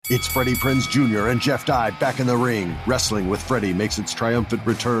It's Freddie Prinze Jr. and Jeff Dye back in the ring. Wrestling with Freddie makes its triumphant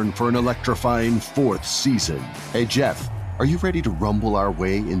return for an electrifying 4th season. Hey, Jeff, are you ready to rumble our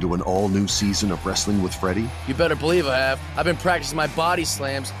way into an all-new season of Wrestling with Freddie? You better believe I have. I've been practicing my body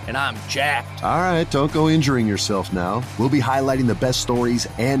slams, and I'm jacked. All right, don't go injuring yourself now. We'll be highlighting the best stories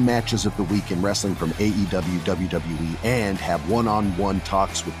and matches of the week in wrestling from AEW, WWE, and have one-on-one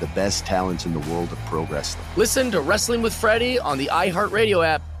talks with the best talents in the world of pro wrestling. Listen to Wrestling with Freddie on the iHeartRadio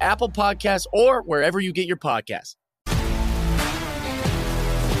app, Apple Podcasts, or wherever you get your podcasts.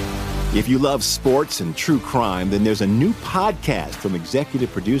 If you love sports and true crime, then there's a new podcast from executive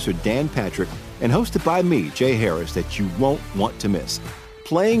producer Dan Patrick and hosted by me, Jay Harris, that you won't want to miss.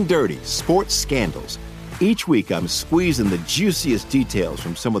 Playing Dirty: Sports Scandals. Each week, I'm squeezing the juiciest details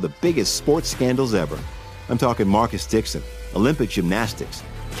from some of the biggest sports scandals ever. I'm talking Marcus Dixon, Olympic gymnastics,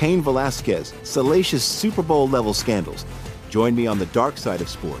 Cain Velasquez, salacious Super Bowl-level scandals. Join me on the dark side of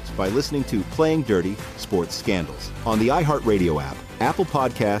sports by listening to Playing Dirty: Sports Scandals on the iHeartRadio app, Apple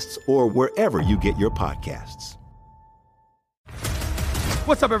Podcasts, or wherever you get your podcasts.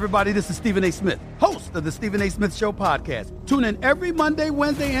 What's up, everybody? This is Stephen A. Smith, host of the Stephen A. Smith Show podcast. Tune in every Monday,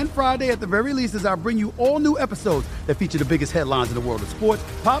 Wednesday, and Friday at the very least as I bring you all new episodes that feature the biggest headlines in the world of sports,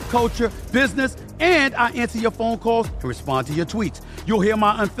 pop culture, business, and I answer your phone calls and respond to your tweets. You'll hear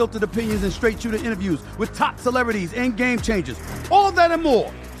my unfiltered opinions and straight-shooter interviews with top celebrities and game changers. All that and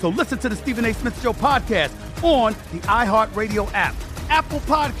more. So listen to the Stephen A. Smith Show podcast on the iHeartRadio app, Apple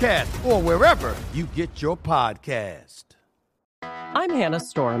Podcasts, or wherever you get your podcast. I'm Hannah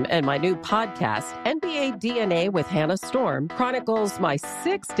Storm, and my new podcast, NBA DNA with Hannah Storm, chronicles my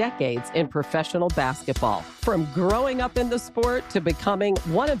 6 decades in professional basketball. From growing up in the sport to becoming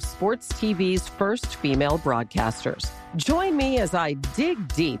one of sports TV's first female broadcasters. Join me as I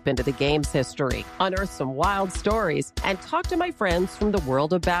dig deep into the game's history, unearth some wild stories, and talk to my friends from the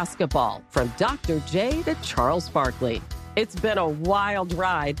world of basketball, from Dr. J to Charles Barkley. It's been a wild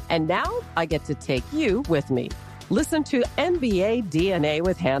ride, and now I get to take you with me. Listen to NBA DNA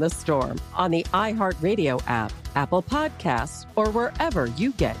with Hannah Storm on the iHeartRadio app, Apple Podcasts, or wherever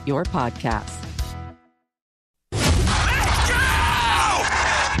you get your podcasts.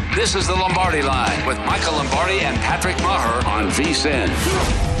 This is the Lombardi Line with Michael Lombardi and Patrick Maher on VSiN.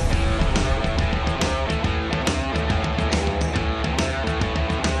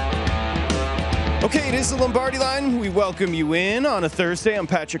 Okay, it is the Lombardi Line. We welcome you in on a Thursday. I'm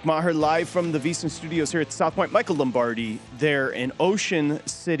Patrick Maher, live from the VSiN studios here at South Point. Michael Lombardi there in Ocean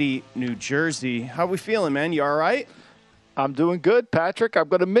City, New Jersey. How we feeling, man? You all right? I'm doing good, Patrick. I'm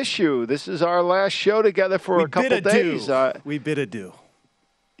going to miss you. This is our last show together for a couple days. We bid adieu.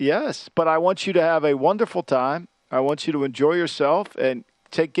 Yes, but I want you to have a wonderful time. I want you to enjoy yourself and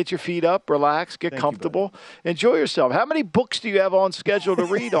get your feet up, relax, get comfortable, enjoy yourself. How many books do you have on schedule to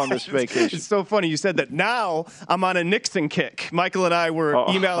read on this vacation? It's so funny you said that. Now I'm on a Nixon kick. Michael and I were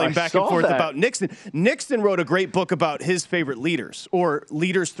emailing back and forth about Nixon. Nixon wrote a great book about his favorite leaders or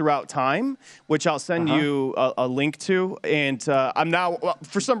leaders throughout time, which I'll send you a link to. And I'm now,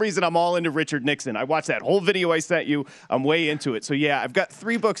 for some reason, I'm all into Richard Nixon. I watched that whole video I sent you. I'm way into it. So, yeah, I've got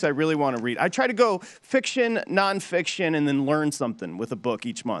 3 books I really want to read. I try to go fiction, nonfiction, and then learn something with a book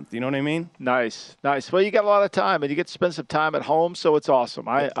each month. You know what I mean? Nice. Well, you got a lot of time, and you get to spend some time at home, so it's awesome.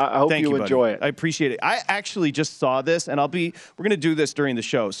 I hope you enjoy it. I appreciate it. I actually just saw this, and we're going to do this during the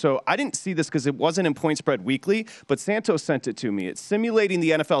show. So I didn't see this because it wasn't in Point Spread Weekly, but Santos sent it to me. It's Simulating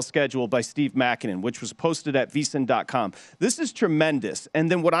the NFL Schedule by Steve Makinen, which was posted at vsin.com. This is tremendous. And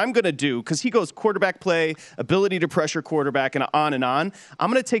then what I'm going to do, because he goes quarterback play, ability to pressure quarterback, and on and on,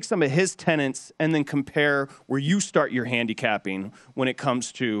 I'm going to take some of his tenets and then compare where you start your handicapping when it comes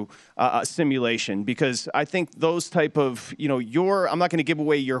to simulation, because I think those type of, I'm not going to give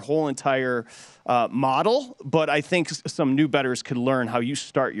away your whole entire model, but I think some new bettors could learn how you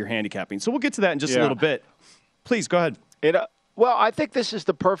start your handicapping. So we'll get to that in just a little bit. Please go ahead. Well, I think this is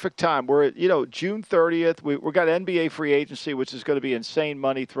the perfect time. We're at, June 30th. We've got NBA free agency, which is going to be insane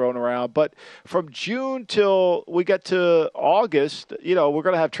money thrown around. But from June till we get to August, we're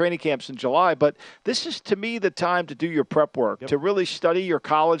going to have training camps in July. But this is, to me, the time to do your prep work, to really study your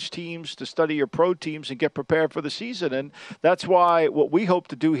college teams, to study your pro teams, and get prepared for the season. And that's why what we hope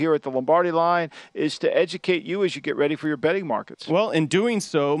to do here at the Lombardi Line is to educate you as you get ready for your betting markets. Well, in doing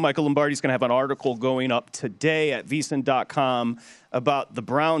so, Michael Lombardi is going to have an article going up today at vsin.com BetMGM about the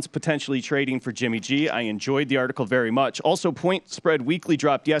Browns potentially trading for Jimmy G. I enjoyed the article very much. Also, Point Spread Weekly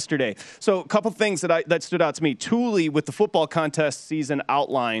dropped yesterday. So a couple things that stood out to me. Thule with the football contest season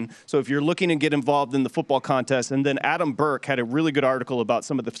outline. So if you're looking to get involved in the football contest, and then Adam Burke had a really good article about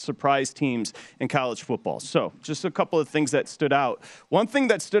some of the surprise teams in college football. So just a couple of things that stood out. One thing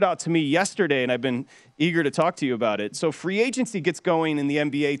that stood out to me yesterday, and I've been eager to talk to you about it. So free agency gets going in the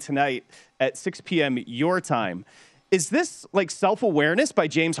NBA tonight at 6 p.m. your time. Is this like self-awareness by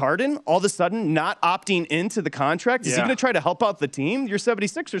James Harden all of a sudden not opting into the contract? Is he going to try to help out the team? Your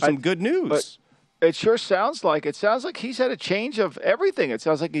 76ers, some good news. It sure sounds like he's had a change of everything. It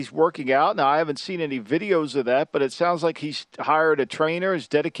sounds like he's working out. Now, I haven't seen any videos of that, but it sounds like he's hired a trainer, has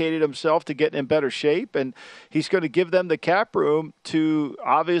dedicated himself to getting in better shape, and he's going to give them the cap room to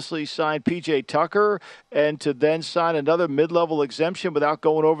obviously sign P.J. Tucker and to then sign another mid-level exemption without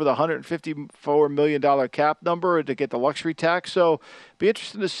going over the $154 million cap number to get the luxury tax. So be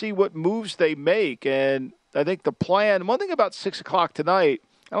interesting to see what moves they make. And I think the plan, one thing about 6 o'clock tonight,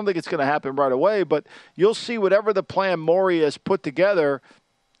 I don't think it's going to happen right away, but you'll see whatever the plan Morey has put together,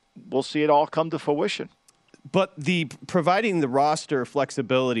 we'll see it all come to fruition. But providing the roster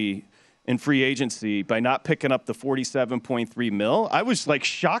flexibility in free agency by not picking up the $47.3 million, I was like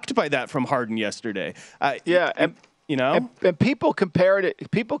shocked by that from Harden yesterday. And people compared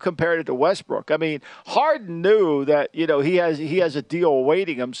it to Westbrook. I mean, Harden knew that, he has a deal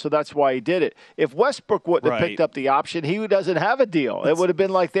awaiting him, so that's why he did it. If Westbrook wouldn't have picked up the option, he doesn't have a deal. It would have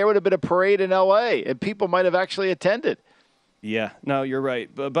been like there would have been a parade in L.A., and people might have actually attended. Yeah, no, you're right.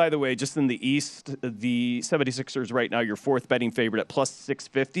 But by the way, just in the East, the 76ers right now, your fourth betting favorite at plus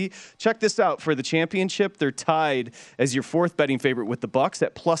 650. Check this out. For the championship, they're tied as your fourth betting favorite with the Bucks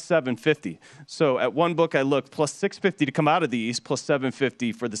at plus 750. So at one book, I looked plus 650 to come out of the East, plus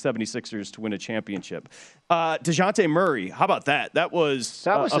 750 for the 76ers to win a championship. DeJounte Murray, how about that? That was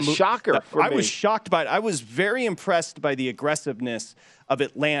a shocker for me. I was shocked by it. I was very impressed by the aggressiveness of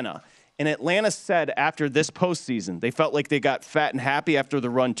Atlanta. And Atlanta said after this postseason, they felt like they got fat and happy after the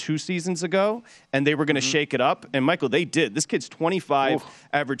run 2 seasons ago, and they were going to shake it up. And, Michael, they did. This kid's 25,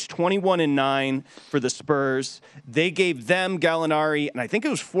 averaged 21-9 for the Spurs. They gave them Gallinari, and I think it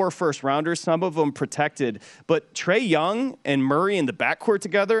was 4 first-rounders, some of them protected. But Trae Young and Murray in the backcourt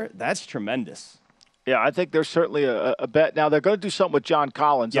together, that's tremendous. Yeah, I think there's certainly a bet. Now, they're going to do something with John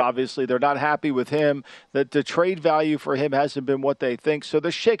Collins, obviously. They're not happy with him. The trade value for him hasn't been what they think, so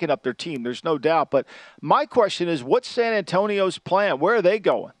they're shaking up their team. There's no doubt. But my question is, what's San Antonio's plan? Where are they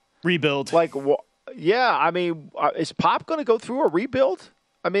going? Rebuild. Is Pop going to go through a rebuild?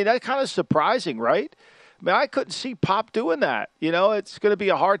 I mean, that's kind of surprising, right? I mean, I couldn't see Pop doing that. It's going to be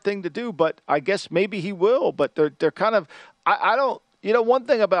a hard thing to do, but I guess maybe he will. But they're kind of – I don't – one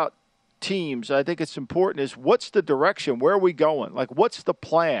thing about – teams, I think it's important, is what's the direction? Where are we going? Like, what's the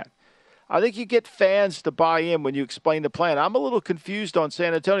plan? I think you get fans to buy in when you explain the plan. I'm a little confused on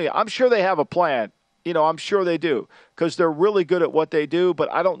San Antonio. I'm sure they have a plan. I'm sure they do because they're really good at what they do,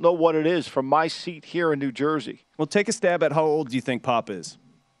 but I don't know what it is from my seat here in New Jersey. Well, take a stab at how old do you think Pop is?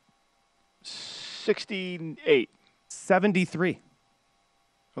 68. 73.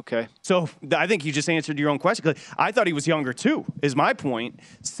 Okay. So I think you just answered your own question. I thought he was younger too, is my point.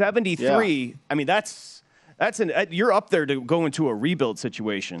 73, yeah. I mean, you're up there to go into a rebuild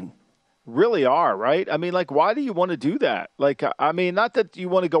situation. Really are, right? I mean, why do you want to do that? Not that you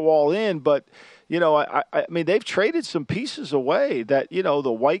want to go all in, but, I mean, they've traded some pieces away that,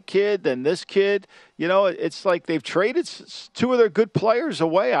 the white kid and this kid, it's like they've traded 2 of their good players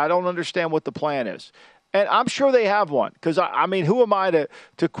away. I don't understand what the plan is. And I'm sure they have one because, I mean, who am I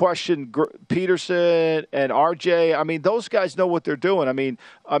to question Peterson and RJ? I mean, those guys know what they're doing. I mean,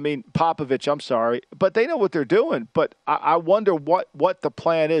 Popovich, I'm sorry. But they know what they're doing. But I wonder what the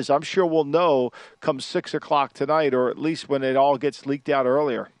plan is. I'm sure we'll know come 6 o'clock tonight or at least when it all gets leaked out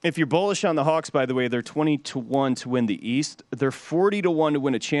earlier. If you're bullish on the Hawks, by the way, they're 20-1 to win the East. They're 40-1 to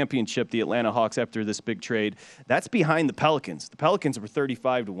win a championship, the Atlanta Hawks, after this big trade. That's behind the Pelicans. The Pelicans were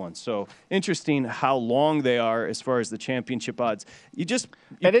 35-1. So interesting how long they are as far as the championship odds.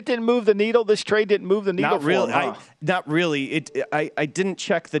 And it didn't move the needle. This trade didn't move the needle. Not really. For them, huh? Not really. I didn't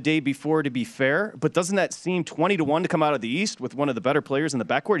check the day before to be fair, but doesn't that seem 20-1 to come out of the East with one of the better players in the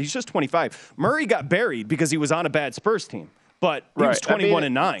backcourt? He's just 25. Murray got buried because he was on a bad Spurs team, but he was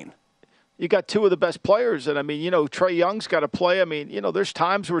 21-9. You got 2 of the best players, and Trae Young's got to play. I mean, there's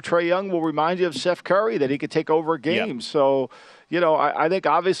times where Trae Young will remind you of Steph Curry that he could take over a game. Yep. So, I think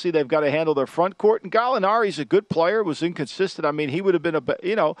obviously they've got to handle their front court. And Gallinari's a good player, was inconsistent. I mean, he would have been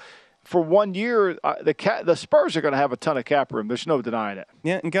for 1 year, the Spurs are going to have a ton of cap room. There's no denying it.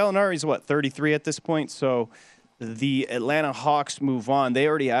 Yeah, and Gallinari's 33 at this point, so the Atlanta Hawks move on, they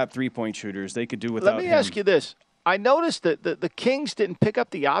already have three-point shooters. They could do without him. Let me ask you this. I noticed that the Kings didn't pick up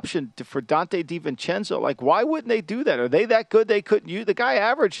the option for Dante DiVincenzo. Like, why wouldn't they do that? Are they that good they couldn't use? The guy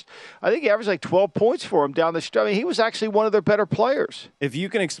averaged like 12 points for him down the stretch. I mean, he was actually one of their better players. If you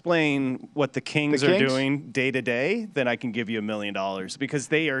can explain what the Kings are doing day to day, then I can give you $1 million because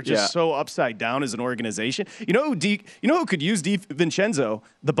they are just so upside down as an organization. You know who could use DiVincenzo?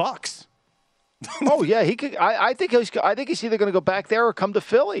 The Bucks. Oh yeah, he could. I think he's either going to go back there or come to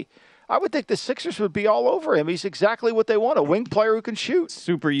Philly. I would think the Sixers would be all over him. He's exactly what they want, a wing player who can shoot.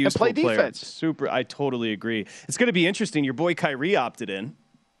 Super useful and play defense. Player. I totally agree. It's going to be interesting. Your boy Kyrie opted in.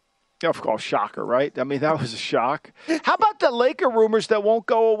 Of course, shocker, right? I mean, that was a shock. How about the Laker rumors that won't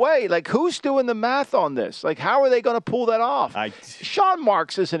go away? Like, who's doing the math on this? Like, how are they going to pull that off? Sean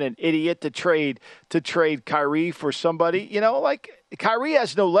Marks isn't an idiot to trade Kyrie for somebody. You know, like, Kyrie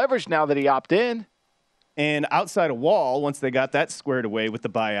has no leverage now that he opted in. And outside of Wall, once they got that squared away with the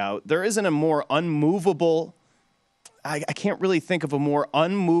buyout, there isn't a more unmovable – I can't really think of a more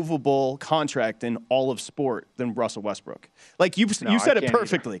unmovable contract in all of sport than Russell Westbrook. Like you said it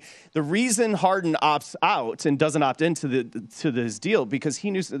perfectly. Either. The reason Harden opts out and doesn't opt into this deal because he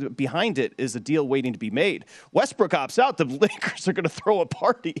knew behind it is a deal waiting to be made. Westbrook opts out, the Lakers are going to throw a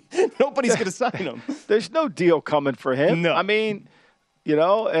party. Nobody's going to sign him. There's no deal coming for him. No. I mean – you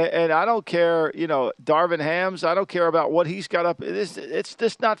know, and I don't care, you know, Darvin Hams, I don't care about what he's got up. It's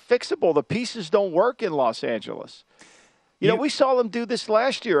just not fixable. The pieces don't work in Los Angeles. You know, we saw them do this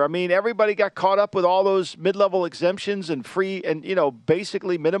last year. I mean, everybody got caught up with all those mid-level exemptions and free and, you know,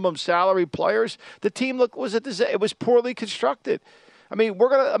 basically minimum salary players. The team it was poorly constructed. I mean,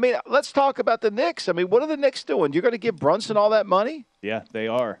 let's talk about the Knicks. I mean, what are the Knicks doing? You're going to give Brunson all that money? Yeah, they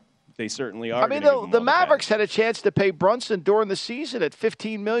are. They certainly are. I mean, the Mavericks had a chance to pay Brunson during the season at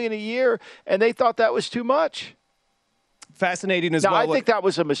 $15 million a year, and they thought that was too much. Fascinating as well. I think that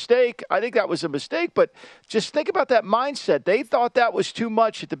was a mistake. But just think about that mindset. They thought that was too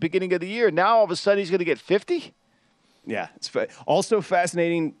much at the beginning of the year. Now all of a sudden he's going to get 50. Yeah, it's also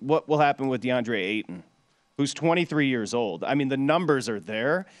fascinating what will happen with DeAndre Ayton, who's 23 years old. I mean, the numbers are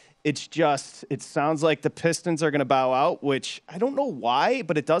there. It's just, it sounds like the Pistons are going to bow out, which I don't know why,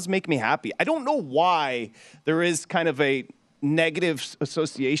 but it does make me happy. I don't know why there is kind of a negative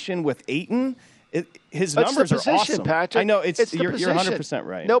association with Ayton. His numbers are awesome. Patrick. I know, you're 100%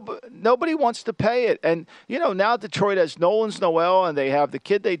 right. Nobody wants to pay it. And, you know, now Detroit has Nolan's Noel, and they have the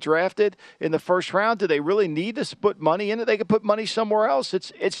kid they drafted in the first round. Do they really need to put money in it? They could put money somewhere else.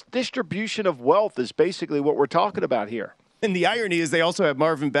 It's distribution of wealth is basically what we're talking about here. And the irony is they also have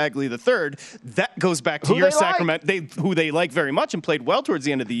Marvin Bagley III. That goes back to your Sacramento, who they like very much and played well towards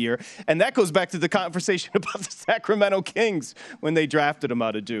the end of the year. And that goes back to the conversation about the Sacramento Kings when they drafted him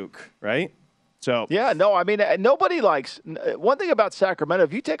out of Duke, right? So yeah, no, I mean, nobody likes – one thing about Sacramento,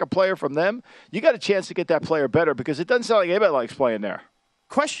 if you take a player from them, you got a chance to get that player better because it doesn't sound like anybody likes playing there.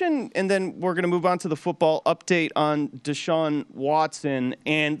 Question, and then we're going to move on to the football update on Deshaun Watson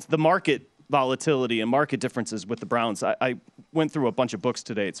and the market volatility and market differences with the Browns. I went through a bunch of books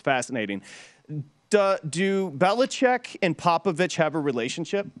today. It's fascinating. Do Belichick and Popovich have a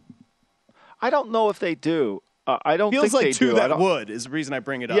relationship? I don't know if they do. I don't Feels think like they two do. that would is the reason I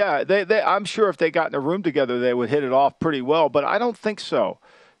bring it up. Yeah, I'm sure if they got in a room together, they would hit it off pretty well, but I don't think so.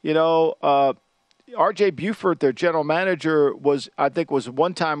 You know, R.J. Buford, their general manager, was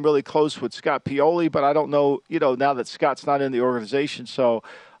one time really close with Scott Pioli, but I don't know, you know, now that Scott's not in the organization, so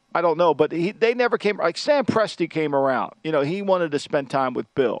I don't know. But they never came – like Sam Presti came around. You know, he wanted to spend time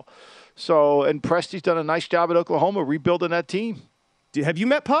with Bill. So, and Presti's done a nice job at Oklahoma rebuilding that team. Have you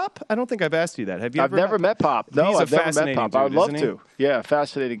met Pop? I don't think I've asked you that. Have you? I've never met Pop. No, I've never met Pop. Dude, I would love to. Yeah,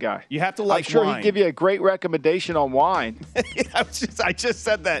 fascinating guy. You have to like I'm sure wine. He'd give you a great recommendation on wine. I just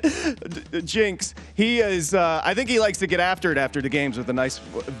said that. Jinx. He is. I think he likes to get after it after the games with a nice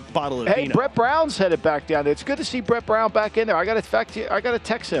bottle of Pinot. Brett Brown's headed back down there. It's good to see Brett Brown back in there. I got to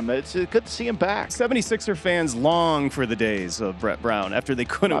text him. It's good to see him back. 76er fans long for the days of Brett Brown after they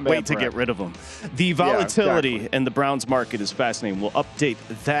couldn't wait to get rid of him. The volatility in the Browns market is fascinating. We'll update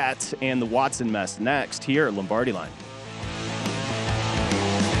that and the Watson mess next here at Lombardi Line.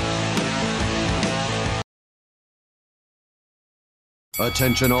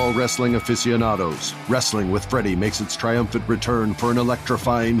 Attention all wrestling aficionados. Wrestling with Freddie makes its triumphant return for an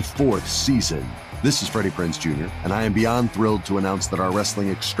electrifying 4th season. This is Freddie Prinze Jr., and I am beyond thrilled to announce that our wrestling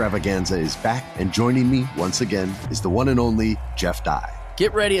extravaganza is back, and joining me once again is the one and only Jeff Dye.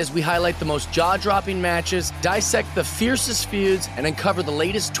 Get ready as we highlight the most jaw-dropping matches, dissect the fiercest feuds, and uncover the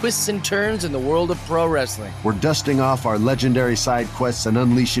latest twists and turns in the world of pro wrestling. We're dusting off our legendary side quests and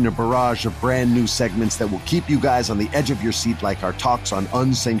unleashing a barrage of brand new segments that will keep you guys on the edge of your seat like our talks on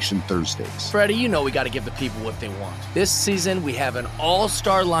Unsanctioned Thursdays. Freddie, you know we got to give the people what they want. This season, we have an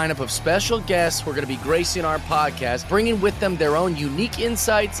all-star lineup of special guests who are going to be gracing our podcast, bringing with them their own unique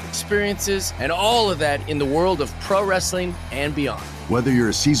insights, experiences, and all of that in the world of pro wrestling and beyond. Whether you're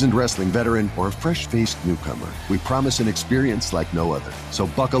a seasoned wrestling veteran or a fresh-faced newcomer, we promise an experience like no other. So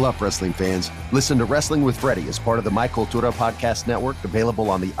buckle up, wrestling fans. Listen to Wrestling with Freddie as part of the My Cultura Podcast Network, available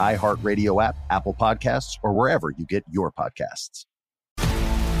on the iHeartRadio app, Apple Podcasts, or wherever you get your podcasts.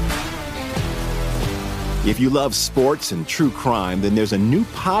 If you love sports and true crime, then there's a new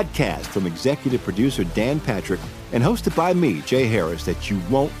podcast from executive producer Dan Patrick and hosted by me, Jay Harris, that you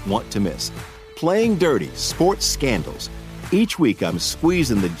won't want to miss. Playing Dirty: Sports Scandals. Each week, I'm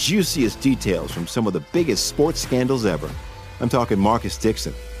squeezing the juiciest details from some of the biggest sports scandals ever. I'm talking Marcus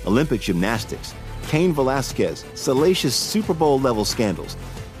Dixon, Olympic gymnastics, Cain Velasquez, salacious Super Bowl-level scandals.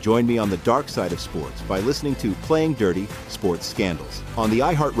 Join me on the dark side of sports by listening to Playing Dirty: Sports Scandals on the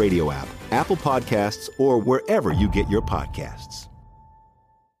iHeartRadio app, Apple Podcasts, or wherever you get your podcasts.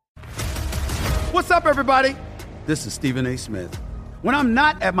 What's up, everybody? This is Stephen A. Smith. When I'm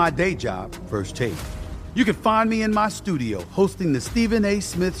not at my day job, First Take, you can find me in my studio hosting the Stephen A.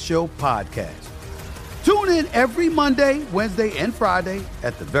 Smith Show podcast. Tune in every Monday, Wednesday, and Friday,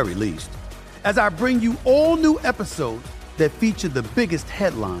 at the very least, as I bring you all new episodes that feature the biggest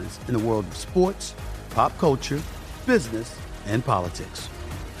headlines in the world of sports, pop culture, business, and politics.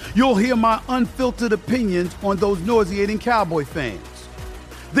 You'll hear my unfiltered opinions on those nauseating Cowboy fans,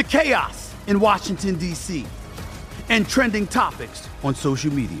 the chaos in Washington, D.C., and trending topics on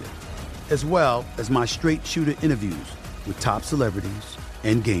social media, as well as my straight shooter interviews with top celebrities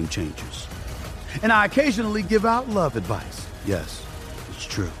and game changers. And I occasionally give out love advice. Yes, it's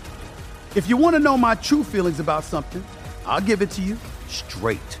true. If you want to know my true feelings about something, I'll give it to you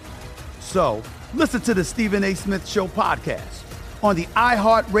straight. So listen to the Stephen A. Smith Show podcast on the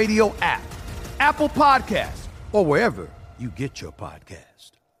iHeartRadio app, Apple Podcasts, or wherever you get your podcast.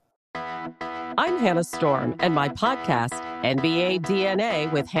 I'm Hannah Storm, and my podcast, NBA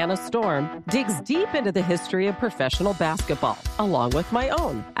DNA with Hannah Storm, digs deep into the history of professional basketball, along with my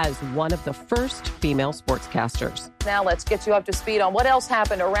own, as one of the first female sportscasters. Now let's get you up to speed on what else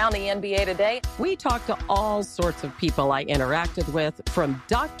happened around the NBA today. We talk to all sorts of people I interacted with, from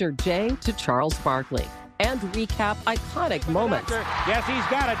Dr. J to Charles Barkley, and recap iconic moments. Yes, he's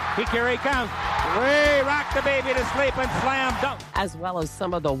got it. Here he comes. Way rock the baby to sleep and slam dunk. As well as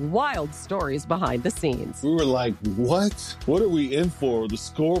some of the wild stories behind the scenes. We were like, what? What are we in for? The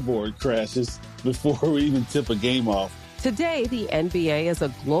scoreboard crashes before we even tip a game off. Today, the NBA is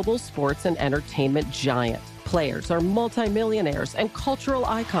a global sports and entertainment giant. Players are multimillionaires and cultural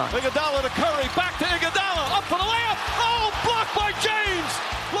icons. Iguodala to Curry, back to Iguodala, up for the layup. Oh, blocked by James.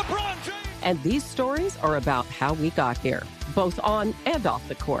 LeBron James. And these stories are about how we got here, both on and off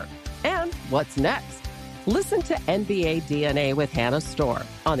the court. And what's next? Listen to NBA DNA with Hannah Storm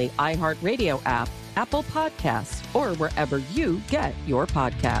on the iHeartRadio app, Apple Podcasts, or wherever you get your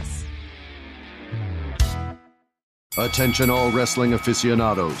podcasts. Attention all wrestling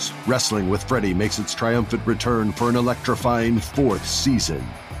aficionados. Wrestling with Freddie makes its triumphant return for an electrifying 4th season.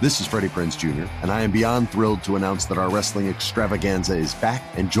 This is Freddie Prinze Jr., and I am beyond thrilled to announce that our wrestling extravaganza is back,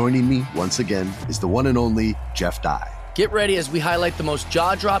 and joining me once again is the one and only Jeff Dye. Get ready as we highlight the most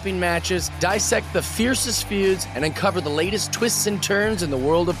jaw-dropping matches, dissect the fiercest feuds, and uncover the latest twists and turns in the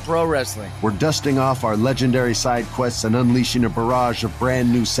world of pro wrestling. We're dusting off our legendary side quests and unleashing a barrage of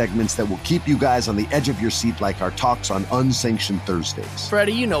brand new segments that will keep you guys on the edge of your seat like our talks on Unsanctioned Thursdays.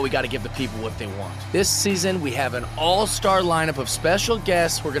 Freddie, you know we got to give the people what they want. This season, we have an all-star lineup of special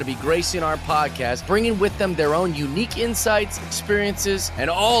guests who are going to be gracing our podcast, bringing with them their own unique insights, experiences, and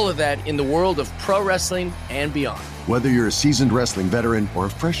all of that in the world of pro wrestling and beyond. Whether you're a seasoned wrestling veteran or a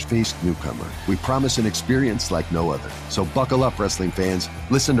fresh-faced newcomer, we promise an experience like no other. So buckle up, wrestling fans.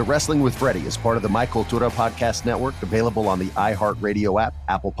 Listen to Wrestling with Freddie as part of the My Cultura Podcast Network, available on the iHeartRadio app,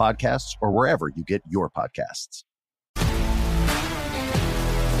 Apple Podcasts, or wherever you get your podcasts.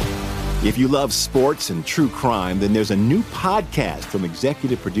 If you love sports and true crime, then there's a new podcast from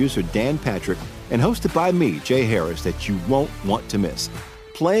executive producer Dan Patrick and hosted by me, Jay Harris, that you won't want to miss.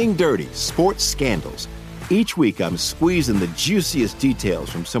 Playing Dirty: Sports Scandals. Each week, I'm squeezing the juiciest details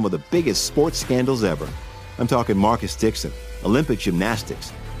from some of the biggest sports scandals ever. I'm talking Marcus Dixon, Olympic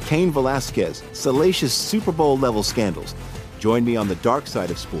gymnastics, Cain Velasquez, salacious Super Bowl-level scandals. Join me on the dark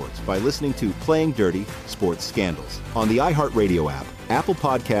side of sports by listening to Playing Dirty Sports Scandals on the iHeartRadio app, Apple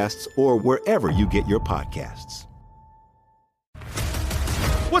Podcasts, or wherever you get your podcasts.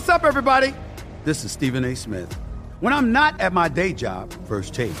 What's up, everybody? This is Stephen A. Smith. When I'm not at my day job,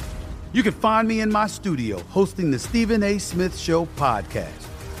 First Take, you can find me in my studio hosting the Stephen A. Smith Show podcast.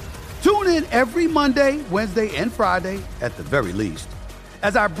 Tune in every Monday, Wednesday, and Friday, at the very least,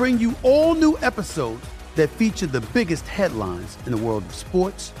 as I bring you all new episodes that feature the biggest headlines in the world of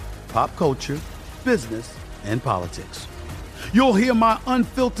sports, pop culture, business, and politics. You'll hear my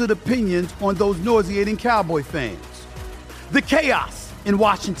unfiltered opinions on those nauseating Cowboy fans, the chaos in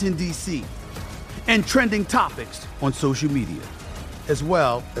Washington, D.C., and trending topics on social media, as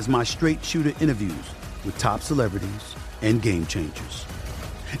well as my straight shooter interviews with top celebrities and game changers.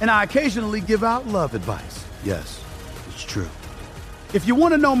 And I occasionally give out love advice. Yes, it's true. If you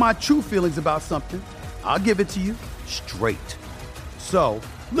want to know my true feelings about something, I'll give it to you straight. So,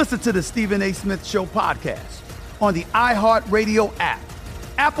 listen to the Stephen A. Smith Show podcast on the iHeartRadio app,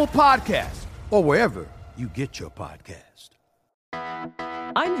 Apple Podcasts, or wherever you get your podcast.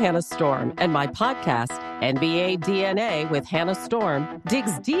 I'm Hannah Storm, and my podcast, NBA DNA with Hannah Storm,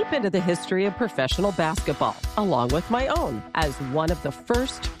 digs deep into the history of professional basketball, along with my own, as one of the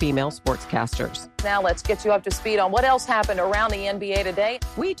first female sportscasters. Now let's get you up to speed on what else happened around the NBA today.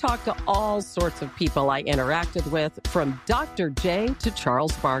 We talk to all sorts of people I interacted with, from Dr. J to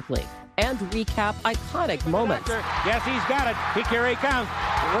Charles Barkley, and recap iconic moments. Yes, he's got it. Here he comes.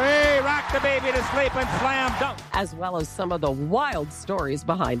 Way rock the baby to sleep and slam dunk. As well as some of the wild stories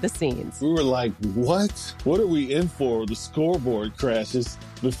behind the scenes. We were like, what? What are we in for? The scoreboard crashes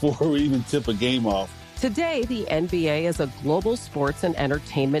before we even tip a game off. Today, the NBA is a global sports and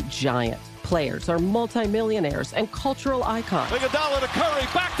entertainment giant. Players are multimillionaires and cultural icons. Iguodala to Curry,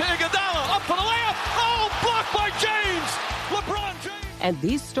 back to Iguodala, up for the layup. Oh, blocked by James. LeBron James. And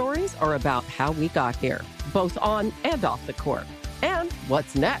these stories are about how we got here, both on and off the court. And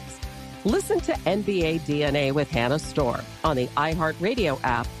what's next? Listen to NBA DNA with Hannah Storm on the iHeartRadio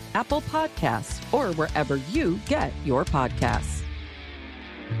app, Apple Podcasts, or wherever you get your podcasts.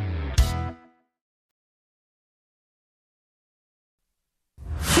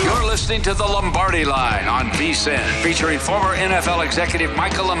 You're listening to The Lombardi Line on VSiN, featuring former NFL executive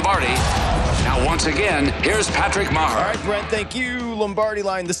Michael Lombardi. Now, once again, here's Patrick Maher. All right, Brent, thank you. Lombardi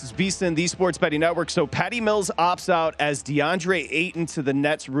Line, this is VSiN, the Sports Betting Network. So Patty Mills opts out as DeAndre Ayton to the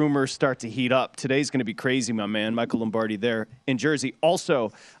Nets rumors start to heat up. Today's going to be crazy, my man. Michael Lombardi there in Jersey. Also,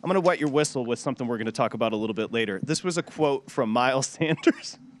 I'm going to wet your whistle with something we're going to talk about a little bit later. This was a quote from Miles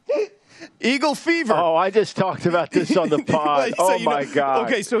Sanders. Eagle fever. Oh, I just talked about this on the pod. My God.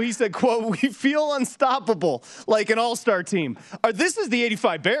 Okay, so he said, quote, we feel unstoppable like an all-star team. This is the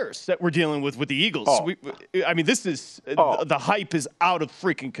 85 Bears that we're dealing with the Eagles. This is the hype is out of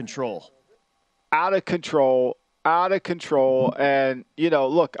freaking control. Out of control. And,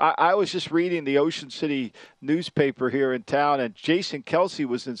 look, I was just reading the Ocean City newspaper here in town, and Jason Kelce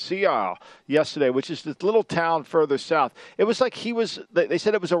was in Seattle yesterday, which is this little town further south. It was like they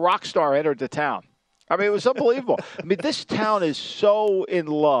said it was a rock star entered the town. I mean, it was unbelievable. This town is so in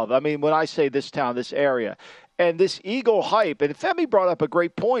love. When I say this town, this area. And this Eagle hype, and Femi brought up a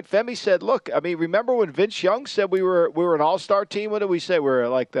great point. Femi said, look, remember when Vince Young said we were an all-star team? What did we say? We were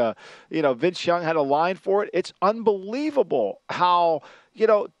like Vince Young had a line for it. It's unbelievable how,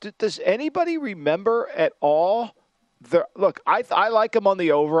 does anybody remember at all? Look, I like him on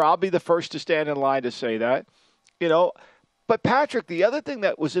the over. I'll be the first to stand in line to say that, But, Patrick, the other thing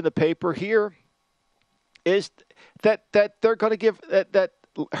that was in the paper here is that they're going to give that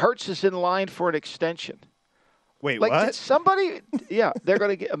Hurts is in line for an extension. Wait, what? They're going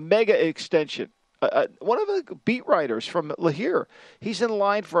to get a mega extension. One of the beat writers from Lahire, he's in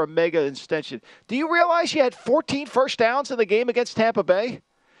line for a mega extension. Do you realize you had 14 first downs in the game against Tampa Bay?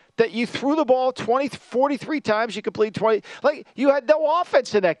 That you threw the ball 43 times, you completed 20. Like, you had no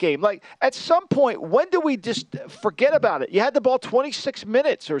offense in that game. Like, at some point, when do we just forget about it? You had the ball 26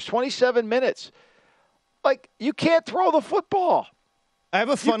 minutes or 27 minutes. Like, you can't throw the football. You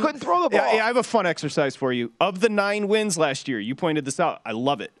couldn't throw the ball. I have a fun exercise for you. Of the 9 wins last year, you pointed this out. I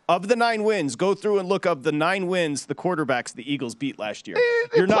love it. Of the 9 wins, go through and look up the 9 wins the quarterbacks the Eagles beat last year.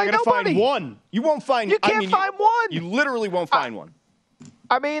 You're not going to find one. You won't find. You can't find one. You literally won't find one.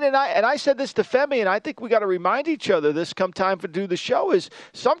 And I said this to Femi, and I think we got to remind each other this come time to do the show is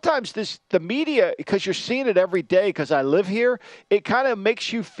sometimes the media, because you're seeing it every day because I live here, it kind of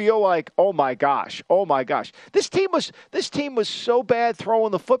makes you feel like, oh my gosh. This team was so bad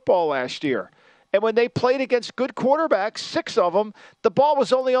throwing the football last year. And when they played against good quarterbacks, 6 of them, the ball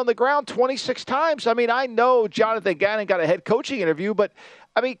was only on the ground 26 times. I mean, I know Jonathan Gannon got a head coaching interview, but,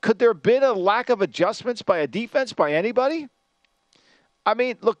 I mean, could there have been a lack of adjustments by a defense, by anybody? I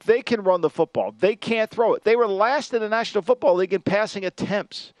mean, look, they can run the football. They can't throw it. They were last in the National Football League in passing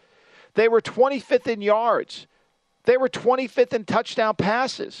attempts. They were 25th in yards. They were 25th in touchdown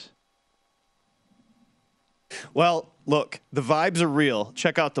passes. Well, look, the vibes are real.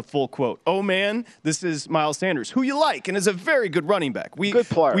 Check out the full quote. Oh, man, this is Miles Sanders, who you like and is a very good running back. Good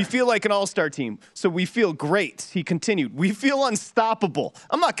player. We feel like an all-star team, so we feel great. He continued. We feel unstoppable.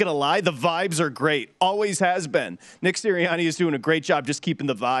 I'm not going to lie. The vibes are great. Always has been. Nick Sirianni is doing a great job just keeping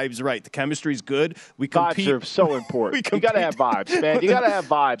the vibes right. The chemistry's good. We compete. Vibes are so important. You got to have vibes, man. You got to have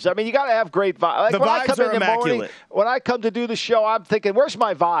vibes. I mean, you got to have great vibes. Like, the vibes are immaculate. Morning, when I come to do the show, I'm thinking, where's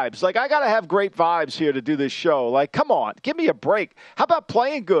my vibes? Like, I got to have great vibes here to do this show. Like, come on. Give me a break. How about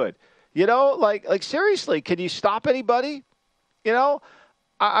playing good? You know, like seriously, can you stop anybody? You know,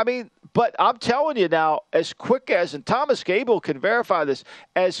 I mean, but I'm telling you now, as quick as, and Thomas Gable can verify this,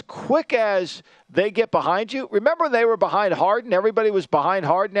 as quick as they get behind you. Remember they were behind Harden? Everybody was behind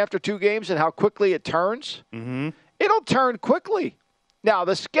Harden after 2 games and how quickly it turns? Mm-hmm. It'll turn quickly. Now,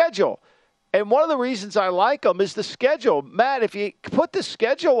 the schedule. And one of the reasons I like them is the schedule. Matt, if you put the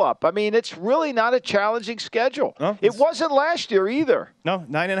schedule up, I mean, it's really not a challenging schedule. No, it wasn't last year either. No,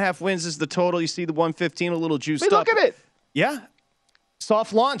 9.5 wins is the total. You see the 115, a little juiced up. Look at it. Yeah.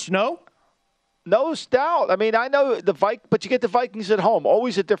 Soft launch, no? No doubt. I mean, I know but you get the Vikings at home.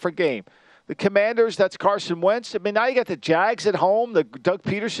 Always a different game. The Commanders, that's Carson Wentz. I mean, now you got the Jags at home, the Doug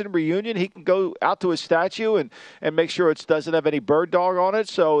Peterson reunion. He can go out to his statue and make sure it doesn't have any bird dog on it,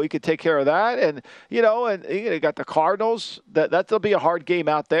 so he could take care of that. And, you know, and you got the Cardinals. That'll be a hard game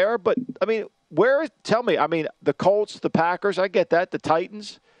out there. But, I mean, tell me, I mean, the Colts, the Packers, I get that, the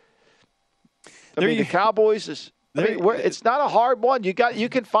Titans. The Cowboys is... it's not a hard one. You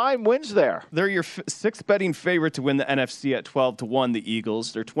can find wins there. They're your 6th betting favorite to win the NFC at 12-1. The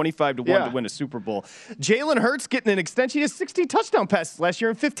Eagles. They're 25-1 to win a Super Bowl. Jalen Hurts getting an extension. He has 16 touchdown passes last year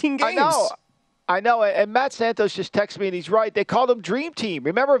in 15 games. I know. And Matt Santos just texted me, and he's right. They called him Dream Team.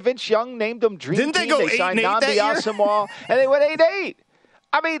 Remember Vince Young named them Dream Team? Team? Didn't they go 8-8 signed that year? Asamoah, and they went 8-8.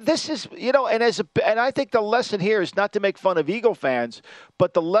 I mean, this is, you know, and I think the lesson here is not to make fun of Eagle fans,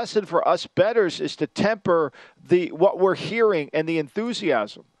 but the lesson for us bettors is to temper what we're hearing and the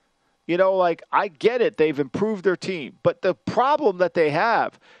enthusiasm. You know, like, I get it. They've improved their team. But the problem that they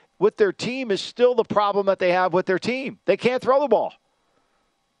have with their team is still the problem that they have with their team. They can't throw the ball.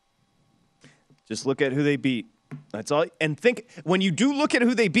 Just look at who they beat. That's all. And think, when you do look at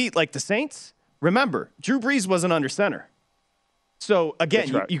who they beat, like the Saints, remember, Drew Brees wasn't under center. So,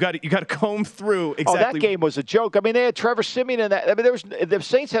 again, right. you got to comb through exactly. Oh, that game was a joke. I mean, they had Trevor Siemian in that. I mean, the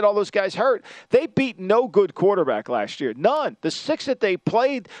Saints had all those guys hurt. They beat no good quarterback last year. None. The 6 that they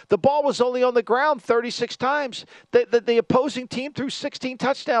played, the ball was only on the ground 36 times. The opposing team threw 16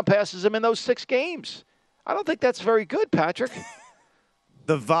 touchdown passes in those 6 games. I don't think that's very good, Patrick.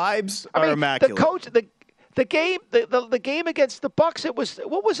 The vibes are immaculate. The game against the Bucs, it was,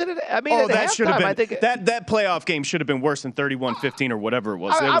 what was it? I mean, that should have been, I think that playoff game should have been worse than 31-15 or whatever it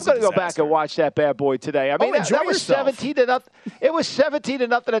was. I'm going to go back and watch that bad boy today. I mean, that was 17-0. It was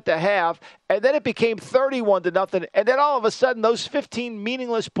 17-0 at the half, and then it became 31-0, and then all of a sudden, those 15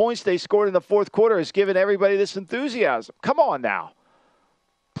 meaningless points they scored in the fourth quarter has given everybody this enthusiasm. Come on now,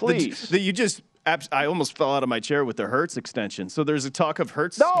 please. I almost fell out of my chair with the Hurts extension. So there's a talk of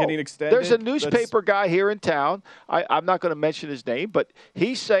Hurts getting extended. There's a newspaper guy here in town. I'm not going to mention his name, but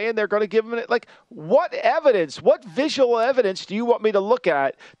he's saying they're going to give him it. Like, what evidence, what visual evidence do you want me to look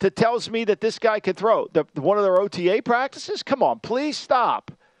at that tells me that this guy can throw? One of their OTA practices? Come on, please stop.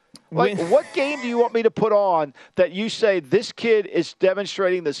 Like, what game do you want me to put on that you say this kid is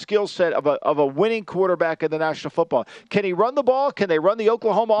demonstrating the skill set of a winning quarterback in the National Football? Can he run the ball? Can they run the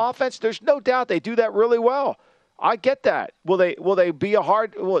Oklahoma offense? There's no doubt they do that really well. I get that. Will they be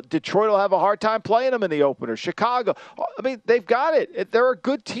Detroit will have a hard time playing them in the opener. Chicago. I mean, they've got it. They're a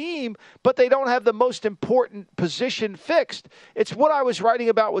good team, but they don't have the most important position fixed. It's what I was writing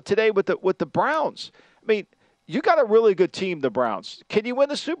about today with the Browns. I mean, you got a really good team, the Browns. Can you win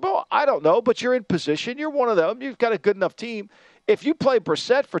the Super Bowl? I don't know, but you're in position. You're one of them. You've got a good enough team. If you play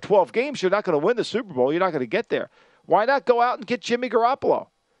Brissett for 12 games, you're not going to win the Super Bowl. You're not going to get there. Why not go out and get Jimmy Garoppolo?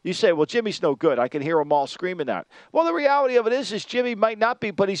 You say, well, Jimmy's no good. I can hear them all screaming that. Well, the reality of it is Jimmy might not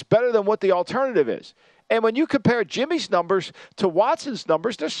be, but he's better than what the alternative is. And when you compare Jimmy's numbers to Watson's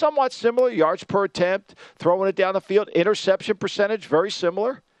numbers, they're somewhat similar. Yards per attempt, throwing it down the field, interception percentage, very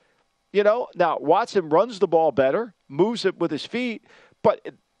similar. You know, now Watson runs the ball better, moves it with his feet, but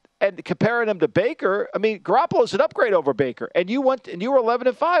And comparing him to Baker, I mean, Garoppolo's an upgrade over Baker, and you were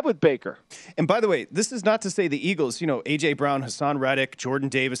 11-5 with Baker. And by the way, this is not to say the Eagles, A.J. Brown, Hassan Reddick, Jordan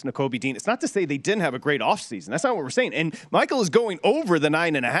Davis, Nakobe Dean. It's not to say they didn't have a great offseason. That's not what we're saying. And Michael is going over the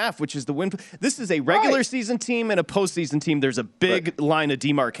 9.5, which is the win. This is a regular season team and a postseason team. There's a big line of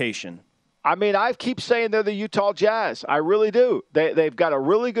demarcation. I mean, I keep saying they're the Utah Jazz. I really do. They've got a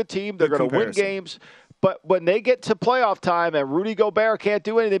really good team. They're going to win games. But when they get to playoff time and Rudy Gobert can't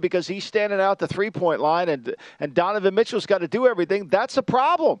do anything because he's standing out the three-point line and Donovan Mitchell's got to do everything, that's a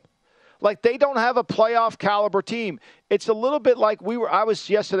problem. Like, they don't have a playoff caliber team. It's a little bit like I was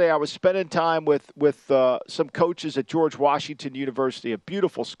spending time with some coaches at George Washington University, a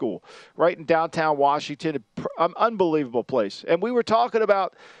beautiful school right in downtown Washington, an unbelievable place. And we were talking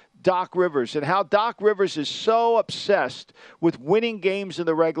about Doc Rivers and how Doc Rivers is so obsessed with winning games in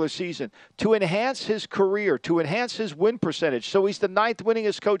the regular season to enhance his career, to enhance his win percentage. So he's the 9th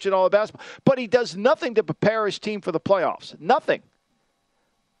winningest coach in all of basketball. But he does nothing to prepare his team for the playoffs. Nothing.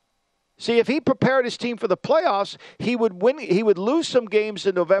 See, if he prepared his team for the playoffs, he would win. He would lose some games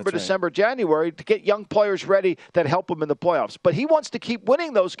in November, December, January to get young players ready that help him in the playoffs. But he wants to keep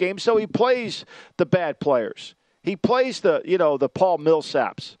winning those games, so he plays the bad players. He plays the Paul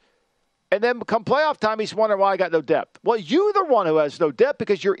Millsaps. And then come playoff time, he's wondering why I got no depth. Well, you're the one who has no depth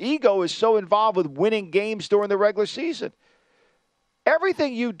because your ego is so involved with winning games during the regular season.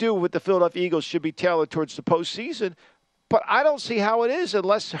 Everything you do with the Philadelphia Eagles should be tailored towards the postseason, but I don't see how it is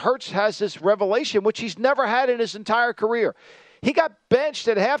unless Hurts has this revelation, which he's never had in his entire career. He got benched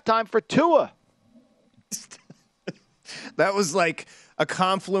at halftime for Tua. That was like a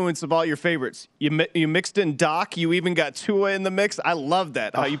confluence of all your favorites. You mixed in Doc. You even got Tua in the mix. I love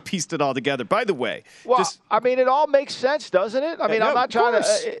that, how you pieced it all together. By the way. Well, it all makes sense, doesn't it? I mean, I'm not trying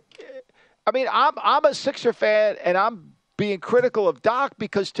to I'm a Sixer fan, and I'm being critical of Doc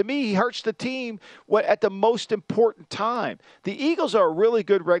because, to me, he hurts the team at the most important time. The Eagles are a really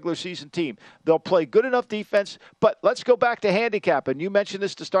good regular season team. They'll play good enough defense, but let's go back to handicapping. You mentioned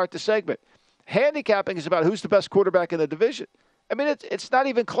this to start the segment. Handicapping is about who's the best quarterback in the division. I mean, it's not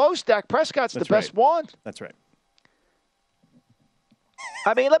even close. Dak Prescott's the best one. That's right.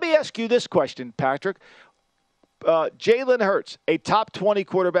 I mean, let me ask you this question, Patrick. Jalen Hurts, a top 20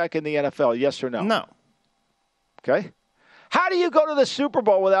 quarterback in the NFL, yes or no? No. Okay. How do you go to the Super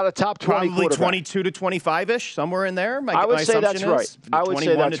Bowl without a top 20 Probably quarterback? 22 to 25-ish, somewhere in there. I would say that's right. I would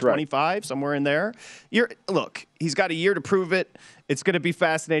say that's 25, somewhere in there. Look, he's got a year to prove it. It's going to be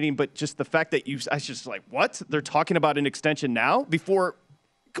fascinating, but just the fact that I was just like, what? They're talking about an extension now before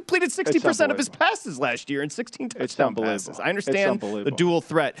completed 60% of his passes last year and 16 touchdown passes. I understand the dual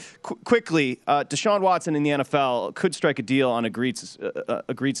threat. Quickly, Deshaun Watson in the NFL could strike a deal on agreed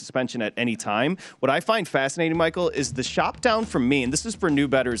suspension at any time. What I find fascinating, Michael, is the shop down from me, and this is for new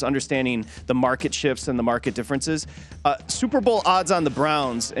bettors understanding the market shifts and the market differences. Super Bowl odds on the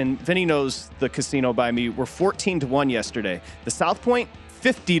Browns, and Vinny knows the casino by me, were 14-1 yesterday. The South Point,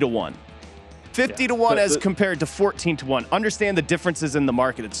 50-1. 50-1 as compared to 14-1. Understand the differences in the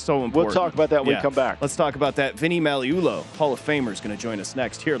market. It's so important. We'll talk about that when we come back. Let's talk about that. Vinny Magliulo, Hall of Famer, is going to join us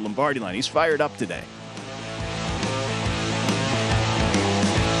next here at Lombardi Line. He's fired up today.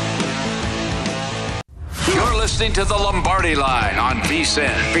 You're listening to the Lombardi Line on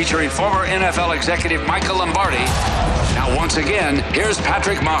VSiN, featuring former NFL executive Michael Lombardi. Now, once again, here's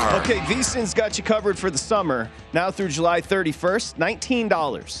Patrick Maher. Okay, VSiN's got you covered for the summer. Now through July 31st,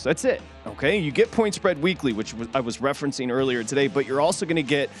 $19. That's it. Okay, you get Point Spread Weekly, which I was referencing earlier today, but you're also going to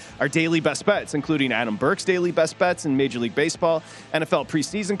get our daily best bets, including Adam Burke's daily best bets in Major League Baseball, NFL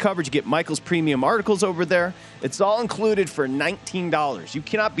preseason coverage. You get Michael's premium articles over there. It's all included for $19. You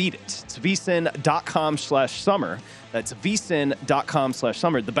cannot beat it. It's vsin.com/summer. That's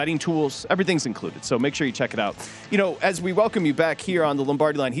vsin.com/summer. The betting tools, everything's included. So make sure you check it out. As we welcome you back here on the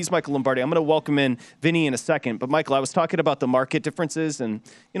Lombardi Line, he's Michael Lombardi. I'm going to welcome in Vinny in a second. But, Michael, I was talking about the market differences and,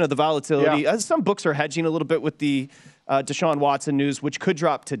 the volatility. Yeah. Some books are hedging a little bit with the Deshaun Watson news, which could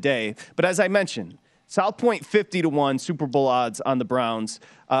drop today. But as I mentioned, South Point 50-1 Super Bowl odds on the Browns.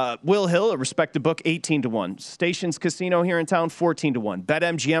 Will Hill, a respected book, 18-1. Stations Casino here in town, 14-1.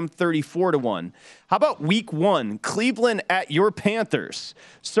 BetMGM, 34-1. How about Week 1, Cleveland at your Panthers?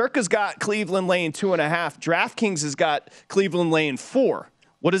 Circa's got Cleveland laying 2.5. DraftKings has got Cleveland laying 4.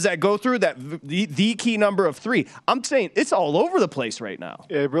 What does that go through? The key number of 3. I'm saying it's all over the place right now.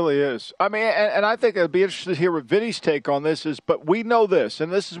 It really is. I mean, and I think it'd be interesting to hear what Vinny's take on this is, but we know this,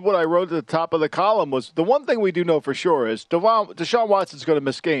 and this is what I wrote at the top of the column, was the one thing we do know for sure is Deshaun Watson's going to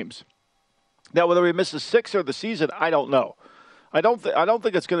miss games. Now, whether he misses 6 or the season, I don't know. I don't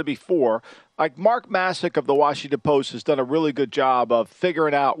think it's going to be 4. Like Mark Masick of the Washington Post has done a really good job of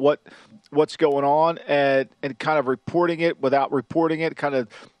figuring out what's going on and kind of reporting it without reporting it. Kind of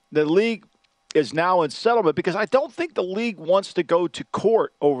the league is now in settlement because I don't think the league wants to go to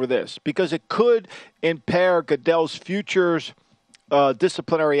court over this because it could impair Goodell's futures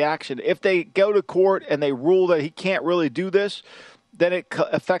disciplinary action. If they go to court and they rule that he can't really do this, then it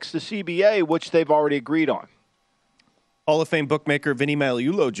affects the CBA, which they've already agreed on. Hall of Fame bookmaker Vinny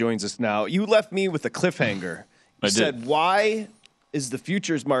Magliulo joins us now. You left me with a cliffhanger. You said, why is the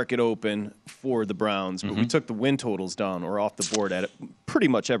futures market open for the Browns? But we took the win totals down or off the board at pretty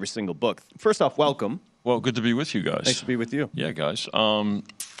much every single book. First off, welcome. Well, good to be with you guys. Nice to be with you. Yeah, guys.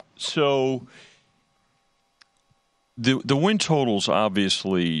 So the win totals,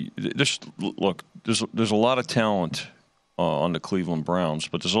 obviously, there's a lot of talent on the Cleveland Browns,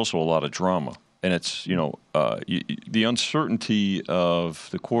 but there's also a lot of drama. And it's, the uncertainty of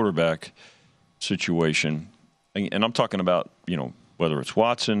the quarterback situation, and I'm talking about, whether it's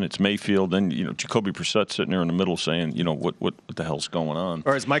Watson, it's Mayfield, and, Jacoby Brissett sitting there in the middle saying, what the hell's going on?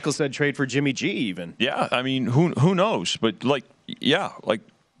 Or as Michael said, trade for Jimmy G even. Yeah, I mean, who knows? But,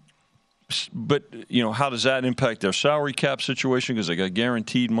 but, how does that impact their salary cap situation? Because they got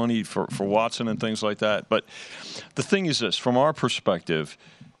guaranteed money for Watson and things like that. But the thing is this, from our perspective,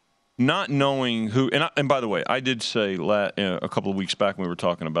 not knowing who, and by the way, I did say a couple of weeks back when we were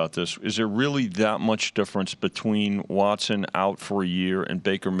talking about this, is there really that much difference between Watson out for a year and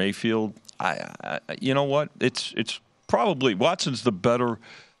Baker Mayfield? You know what? It's probably Watson's the better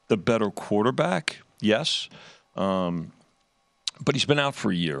quarterback, yes, but he's been out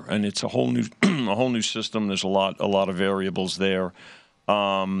for a year, and it's a whole new system. There's a lot of variables there.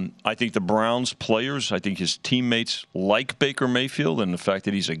 I think the Browns players, I think his teammates like Baker Mayfield and the fact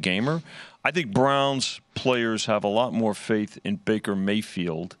that he's a gamer. I think Browns players have a lot more faith in Baker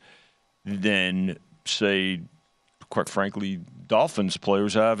Mayfield than, say, quite frankly, Dolphins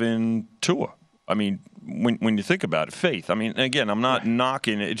players have in Tua. I mean, when you think about it, faith. I mean, again, I'm not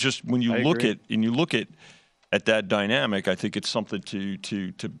knocking it. It's just when you look at that dynamic, I think it's something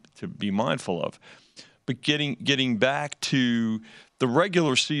to be mindful of. But getting back to the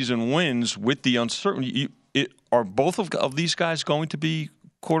regular season wins with the uncertainty, are both of these guys going to be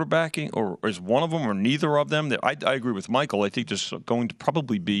quarterbacking, or is one of them or neither of them? I agree with Michael. I think there's going to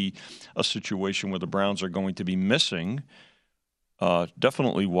probably be a situation where the Browns are going to be missing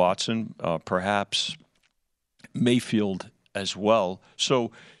definitely Watson, perhaps Mayfield as well. So,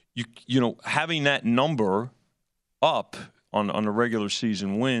 having that number up on the regular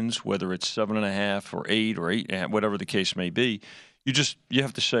season wins, whether it's 7.5 or 8 or 8.5, whatever the case may be, you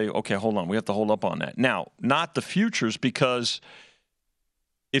have to say, okay, hold on, we have to hold up on that. Now, not the futures, because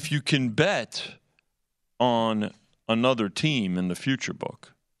if you can bet on another team in the future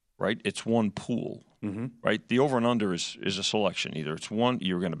book, right? It's one pool, right? The over and under is a selection. Either it's one,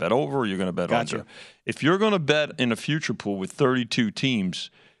 you're going to bet over, or you're going to bet under. If you're going to bet in a future pool with 32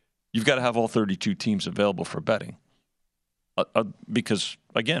 teams, you've got to have all 32 teams available for betting. Because,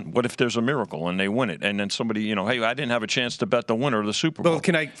 again, what if there's a miracle and they win it, and then somebody, hey, I didn't have a chance to bet the winner of the Super Bowl. Well,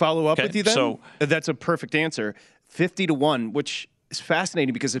 can I follow up with you then? So that's a perfect answer. 50-1, which is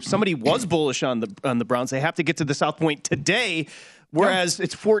fascinating because if somebody was bullish on the Browns, they have to get to the South Point today, whereas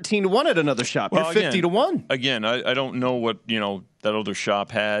it's 14-1 at another shop. You're 50-1. Again, I don't know what that other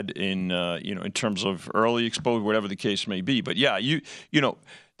shop had in in terms of early exposure, whatever the case may be. But yeah,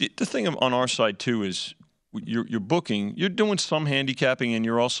 the thing on our side too is, you're booking, you're doing some handicapping, and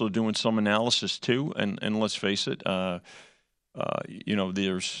you're also doing some analysis too. And let's face it, we thought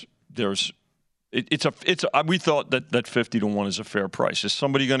that 50-1 is a fair price. Is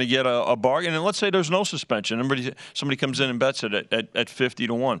somebody going to get a bargain? And let's say there's no suspension. Somebody comes in and bets it at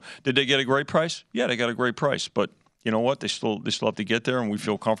 50-1. Did they get a great price? Yeah, they got a great price. But you know what? They still have to get there, and we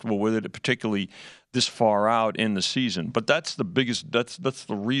feel comfortable with it, particularly this far out in the season. But that's the biggest. That's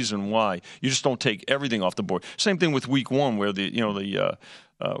the reason why you just don't take everything off the board. Same thing with Week 1, where we know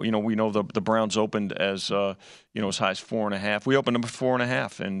the Browns opened as as high as 4.5. We opened them at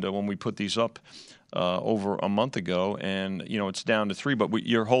 4.5, and when we put these up over a month ago, and it's down to 3. But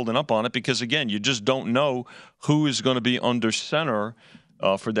you're holding up on it because, again, you just don't know who is going to be under center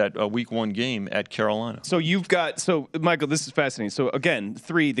for that Week 1 game at Carolina. So Michael, this is fascinating. So again,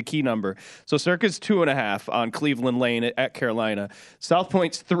 3, the key number. So Circa's 2.5 on Cleveland Lane at Carolina. South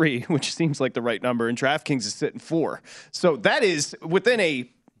Point's 3, which seems like the right number, and DraftKings is sitting 4. So that is within the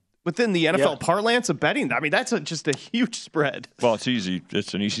NFL parlance of betting. I mean, that's just a huge spread. Well, it's easy.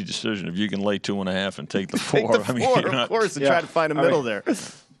 It's an easy decision if you can lay 2.5 and take the 4. Take the 4, of course, and try to find a middle there.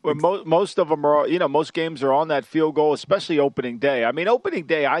 Well, most of them are, most games are on that field goal, especially opening day. I mean, opening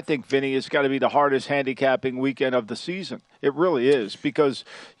day, I think, Vinny, has got to be the hardest handicapping weekend of the season. It really is, because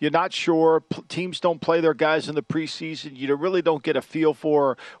you're not sure. Teams don't play their guys in the preseason. You really don't get a feel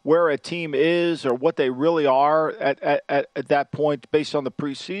for where a team is or what they really are at that point based on the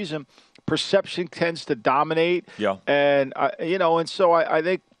preseason. Perception tends to dominate. Yeah. And, and so I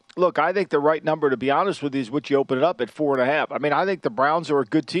think, look, I think the right number, to be honest with you, is what you open it up at 4.5. I mean, I think the Browns are a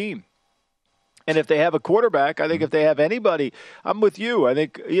good team. And if they have a quarterback, I think if they have anybody, I'm with you. I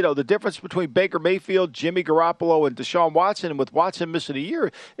think, the difference between Baker Mayfield, Jimmy Garoppolo, and Deshaun Watson, and with Watson missing a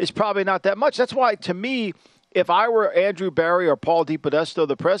year, is probably not that much. That's why, to me, if I were Andrew Berry or Paul DePodesta,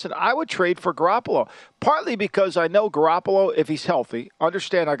 the president, I would trade for Garoppolo. Partly because I know Garoppolo, if he's healthy,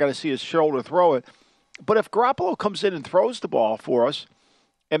 understand I got to see his shoulder throw it. But if Garoppolo comes in and throws the ball for us,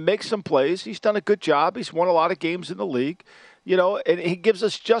 and makes some plays. He's done a good job. He's won a lot of games in the league, and he gives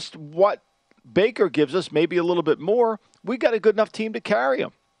us just what Baker gives us, maybe a little bit more. We got a good enough team to carry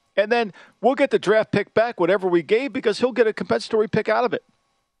him. And then we'll get the draft pick back, whatever we gave, because he'll get a compensatory pick out of it.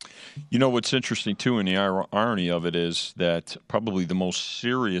 What's interesting, too, and the irony of it is that probably the most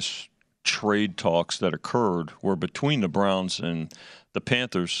serious trade talks that occurred were between the Browns and the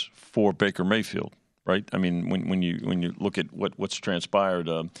Panthers for Baker Mayfield. Right. I mean, when you look at what's transpired,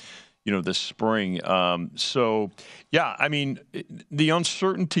 this spring. So, yeah, I mean, the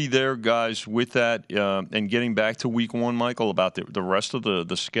uncertainty there, guys, with that and getting back to week one, Michael, about the rest of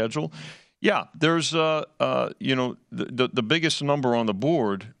the schedule. Yeah, there's the biggest number on the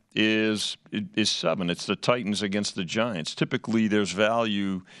board is 7. It's the Titans against the Giants. Typically, there's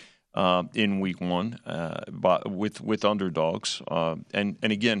value in week one with underdogs, and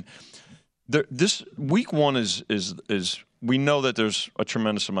again. This week one is we know that there's a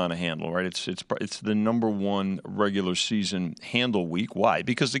tremendous amount of handle, right? It's the number one regular season handle week. Why?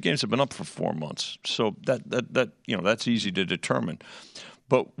 Because the games have been up for 4 months, so that's easy to determine.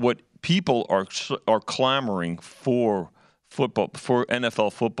 But what people are clamoring for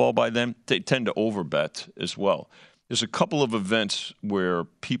NFL football by them, they tend to overbet as well. There's a couple of events where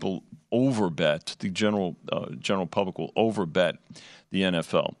people overbet. The general public will overbet the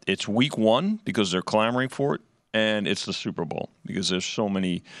NFL. It's week one because they're clamoring for it, and it's the Super Bowl because there's so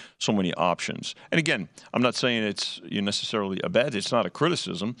many options. And again, I'm not saying it's necessarily a bad. It's not a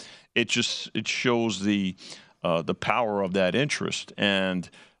criticism. It shows the power of that interest and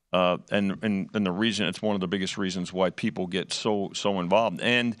the reason. It's one of the biggest reasons why people get so involved,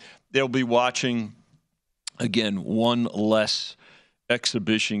 and they'll be watching again one less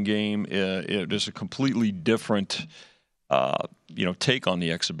exhibition game. There's a completely different take on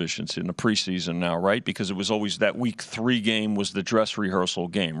the exhibitions in the preseason now, right? Because it was always that week 3 game was the dress rehearsal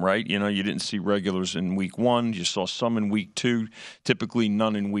game, right? You didn't see regulars in week 1. You saw some in week 2, typically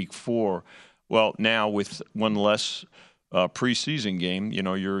none in week 4. Well, now with one less preseason game,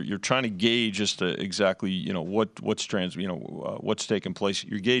 you're trying to gauge as to exactly, what's taking place.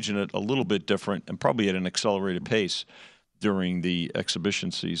 You're gauging it a little bit different and probably at an accelerated pace during the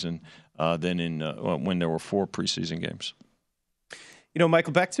exhibition season than in when there were 4 preseason games.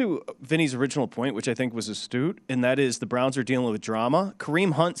 Michael, back to Vinny's original point, which I think was astute, and that is the Browns are dealing with drama.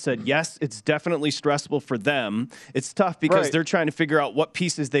 Kareem Hunt said, yes, it's definitely stressful for them. It's tough because they're trying to figure out what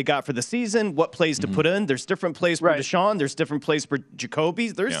pieces they got for the season, what plays to put in. There's different plays for Deshaun. There's different plays for Jacoby.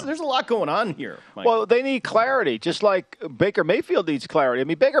 There's a lot going on here, Michael. Well, they need clarity, just like Baker Mayfield needs clarity. I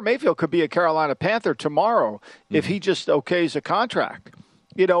mean, Baker Mayfield could be a Carolina Panther tomorrow if he just okays a contract.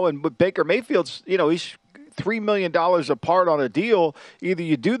 And with Baker Mayfield's, he's $3 million apart on a deal. Either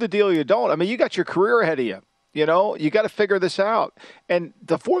you do the deal or you don't. I mean, you got your career ahead of you. You got to figure this out. And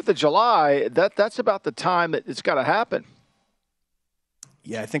the 4th of July, that's about the time that it's got to happen.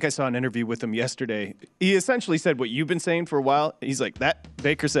 Yeah, I think I saw an interview with him yesterday. He essentially said what you've been saying for a while. He's like,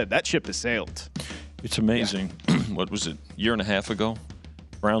 Baker said, that ship has sailed. It's amazing. Yeah. What was it, a year and a half ago?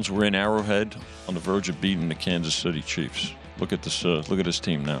 Browns were in Arrowhead on the verge of beating the Kansas City Chiefs. Look at this. Look at this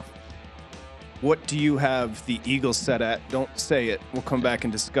team now. What do you have the Eagles set at? Don't say it. We'll come back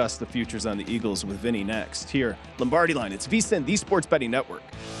and discuss the futures on the Eagles with Vinny next. Here, Lombardi Line. It's VSiN, the Sports Betting Network.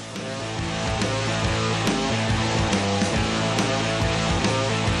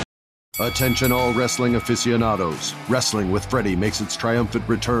 Attention all wrestling aficionados. Wrestling with Freddie makes its triumphant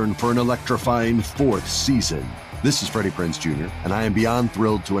return for an electrifying 4th season. This is Freddie Prinze Jr., and I am beyond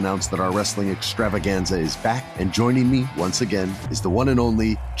thrilled to announce that our wrestling extravaganza is back, and joining me once again is the one and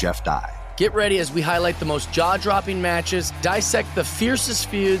only Jeff Dye. Get ready as we highlight the most jaw-dropping matches, dissect the fiercest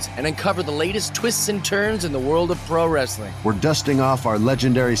feuds, and uncover the latest twists and turns in the world of pro wrestling. We're dusting off our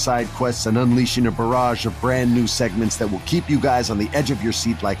legendary side quests and unleashing a barrage of brand new segments that will keep you guys on the edge of your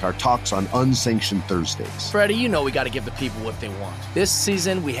seat like our talks on Unsanctioned Thursdays. Freddie, you know we got to give the people what they want. This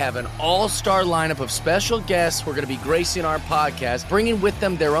season, we have an all-star lineup of special guests who are going to be gracing our podcast, bringing with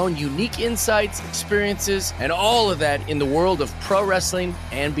them their own unique insights, experiences, and all of that in the world of pro wrestling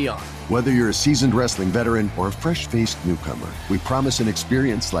and beyond. Whether you're a seasoned wrestling veteran or a fresh-faced newcomer, we promise an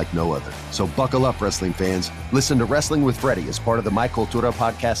experience like no other. So buckle up, wrestling fans. Listen to Wrestling with Freddie as part of the My Cultura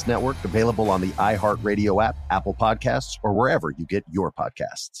Podcast Network, available on the iHeartRadio app, Apple Podcasts, or wherever you get your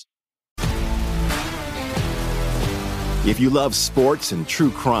podcasts. If you love sports and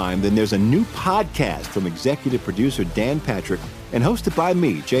true crime, then there's a new podcast from executive producer Dan Patrick and hosted by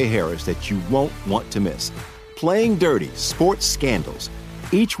me, Jay Harris, that you won't want to miss. Playing Dirty: Sports Scandals.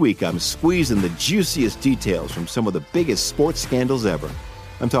 Each week, I'm squeezing the juiciest details from some of the biggest sports scandals ever.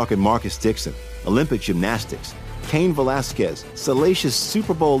 I'm talking Marcus Dixon, Olympic gymnastics, Cain Velasquez, salacious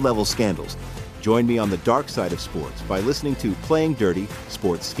Super Bowl-level scandals. Join me on the dark side of sports by listening to Playing Dirty: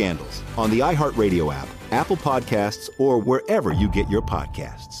 Sports Scandals on the iHeartRadio app, Apple Podcasts, or wherever you get your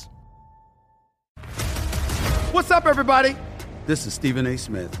podcasts. What's up, everybody? This is Stephen A.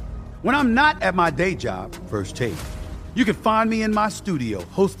 Smith. When I'm not at my day job, First Take, you can find me in my studio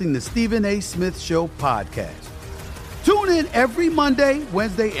hosting the Stephen A. Smith Show podcast. Tune in every Monday,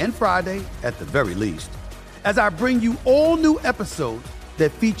 Wednesday, and Friday, at the very least, as I bring you all new episodes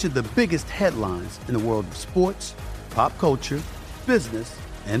that feature the biggest headlines in the world of sports, pop culture, business,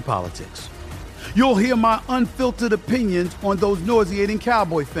 and politics. You'll hear my unfiltered opinions on those nauseating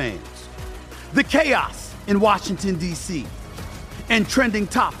Cowboy fans, the chaos in Washington, D.C., and trending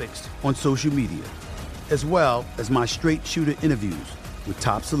topics on social media, as well as my straight shooter interviews with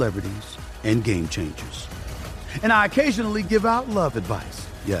top celebrities and game changers. And I occasionally give out love advice.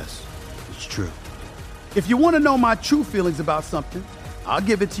 Yes, it's true. If you want to know my true feelings about something, I'll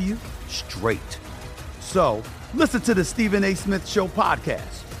give it to you straight. So listen to the Stephen A. Smith Show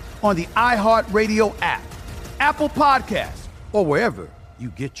podcast on the iHeartRadio app, Apple Podcasts, or wherever you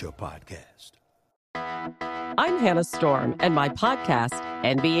get your podcast. I'm Hannah Storm, and my podcast,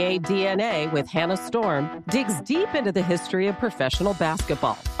 NBA DNA with Hannah Storm, digs deep into the history of professional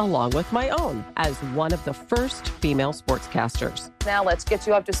basketball, along with my own, as one of the first female sportscasters. Now let's get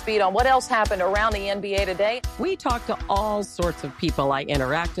you up to speed on what else happened around the NBA today. We talked to all sorts of people I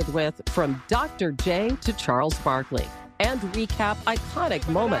interacted with, from Dr. J to Charles Barkley, and recap iconic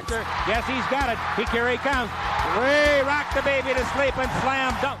moments. Yes, he's got it. Here he comes. Way rock the baby to sleep and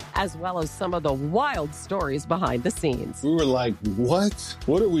slam dunk. As well as some of the wild stories behind the scenes. We were like, what?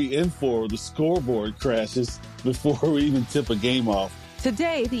 What are we in for? The scoreboard crashes before we even tip a game off.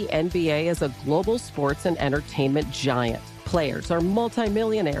 Today, the NBA is a global sports and entertainment giant. Players are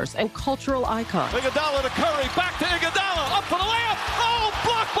multimillionaires and cultural icons. Iguodala to Curry, back to Iguodala, up for the layup. Oh,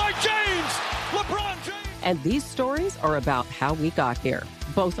 blocked by James. LeBron James. And these stories are about how we got here,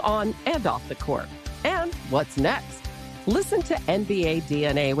 both on and off the court. And what's next? Listen to NBA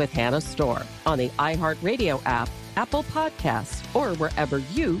DNA with Hannah Storm on the iHeartRadio app, Apple Podcasts, or wherever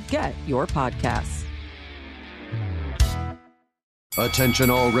you get your podcasts.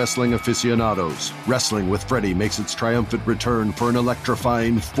 Attention all wrestling aficionados. Wrestling with Freddie makes its triumphant return for an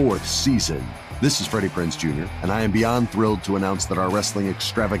electrifying 4th season. This is Freddie Prinze Jr., and I am beyond thrilled to announce that our wrestling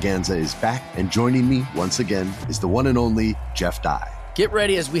extravaganza is back, and joining me once again is the one and only Jeff Dye. Get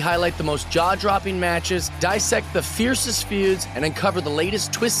ready as we highlight the most jaw-dropping matches, dissect the fiercest feuds, and uncover the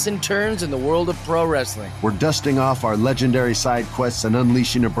latest twists and turns in the world of pro wrestling. We're dusting off our legendary side quests and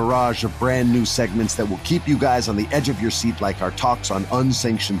unleashing a barrage of brand new segments that will keep you guys on the edge of your seat like our talks on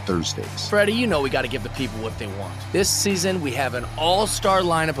Unsanctioned Thursdays. Freddie, you know we got to give the people what they want. This season, we have an all-star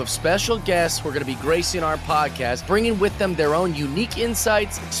lineup of special guests who are going to be gracing our podcast, bringing with them their own unique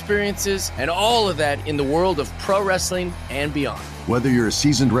insights, experiences, and all of that in the world of pro wrestling and beyond. Whether you're a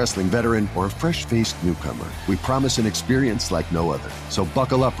seasoned wrestling veteran or a fresh-faced newcomer, we promise an experience like no other. So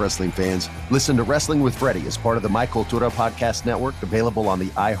buckle up, wrestling fans. Listen to Wrestling with Freddie as part of the My Cultura Podcast Network, available on the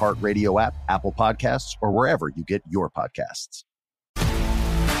iHeartRadio app, Apple Podcasts, or wherever you get your podcasts.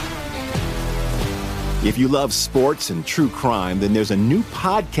 If you love sports and true crime, then there's a new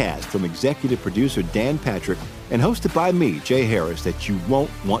podcast from executive producer Dan Patrick and hosted by me, Jay Harris, that you won't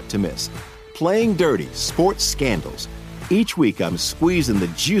want to miss. Playing Dirty: Sports Scandals. Each week, I'm squeezing the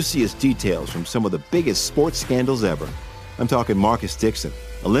juiciest details from some of the biggest sports scandals ever. I'm talking Marcus Dixon,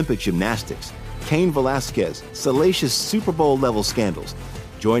 Olympic gymnastics, Cain Velasquez, salacious Super Bowl-level scandals.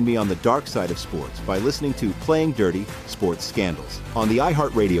 Join me on the dark side of sports by listening to Playing Dirty: Sports Scandals on the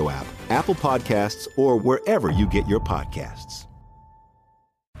iHeartRadio app, Apple Podcasts, or wherever you get your podcasts.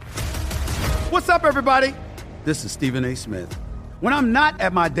 What's up, everybody? This is Stephen A. Smith. When I'm not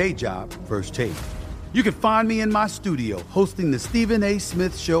at my day job, First Take, you can find me in my studio hosting the Stephen A.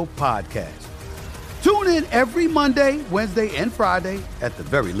 Smith Show podcast. Tune in every Monday, Wednesday, and Friday, at the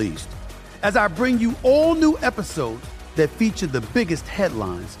very least, as I bring you all new episodes that feature the biggest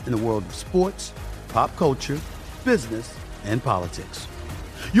headlines in the world of sports, pop culture, business, and politics.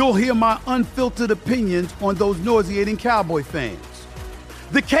 You'll hear my unfiltered opinions on those nauseating Cowboy fans,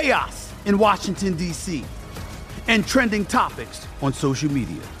 the chaos in Washington, D.C., and trending topics on social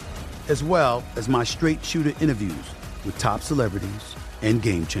media, as well as my straight shooter interviews with top celebrities and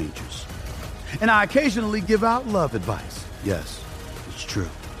game changers. And I occasionally give out love advice. Yes, it's true.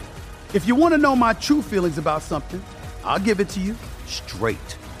 If you want to know my true feelings about something, I'll give it to you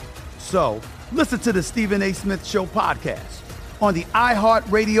straight. So listen to the Stephen A. Smith Show podcast on the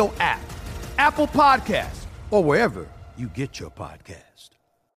iHeartRadio app, Apple Podcasts, or wherever you get your podcast.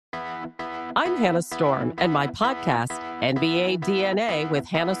 I'm Hannah Storm, and my podcast, NBA DNA with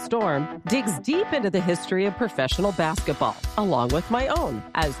Hannah Storm, digs deep into the history of professional basketball, along with my own,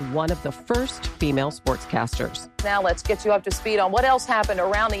 as one of the first female sportscasters. Now let's get you up to speed on what else happened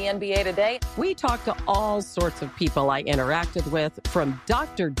around the NBA today. We talk to all sorts of people I interacted with, from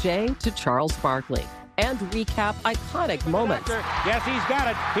Dr. J to Charles Barkley, and recap iconic moments. Yes, he's got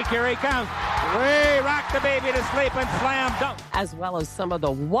it. Here he comes. Way rock the baby to sleep and slam dunk. As well as some of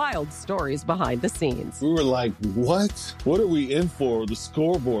the wild stories behind the scenes. We were like, what? What are we in for? The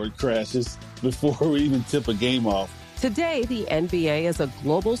scoreboard crashes before we even tip a game off. Today, the NBA is a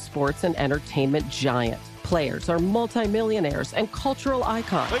global sports and entertainment giant. Players are multimillionaires and cultural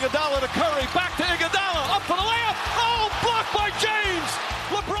icons. Iguodala to Curry, back to Iguodala, up for the layup. Oh, blocked by James.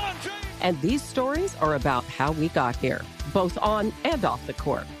 LeBron James. And these stories are about how we got here, both on and off the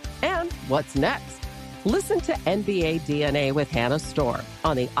court. And what's next? Listen to NBA DNA with Hannah Storm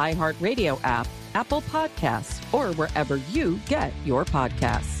on the iHeartRadio app, Apple Podcasts, or wherever you get your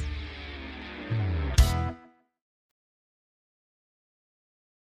podcasts.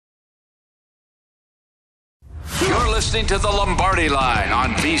 You're listening to The Lombardi Line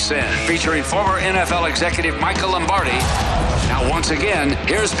on VSiN, featuring former NFL executive Michael Lombardi. Now, once again,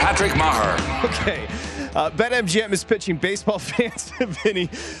 here's Patrick Maher. Okay. BetMGM is pitching baseball fans. Vinny,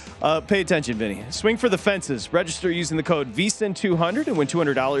 pay attention, Vinny. Swing for the fences. Register using the code VSiN200 and win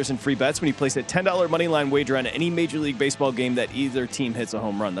 $200 in free bets when you place a $10 money line wager on any Major League Baseball game that either team hits a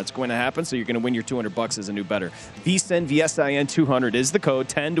home run. That's going to happen, so you're going to win your $200 as a new bettor. VSiN, VSIN 200 is the code.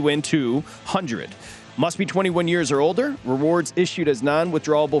 10 to win 200. Must be 21 years or older. Rewards issued as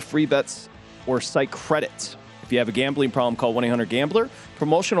non-withdrawable free bets or site credits. If you have a gambling problem, call 1-800-GAMBLER.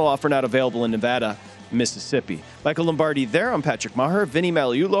 Promotional offer not available in Nevada, Mississippi. Michael Lombardi there. I'm Patrick Maher. Vinny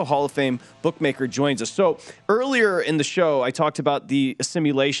Magliulo, Hall of Fame bookmaker, joins us. So earlier in the show, I talked about the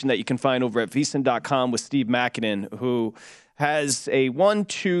simulation that you can find over at VSiN.com with Steve Makinen, who has a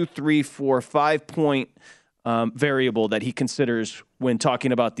 5-point variable that he considers when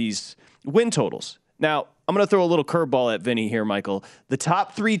talking about these win totals. Now, I'm going to throw a little curveball at Vinny here, Michael. The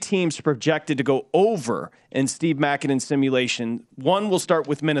top three teams projected to go over in Steve Makinen's simulation. One will start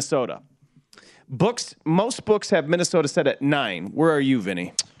with Minnesota. Most books have Minnesota set at 9. Where are you,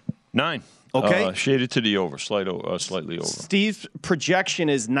 Vinny? 9. Okay. Shaded to the over, slightly over. Steve's projection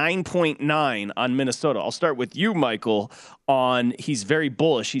is 9.9 on Minnesota. I'll start with you, Michael, he's very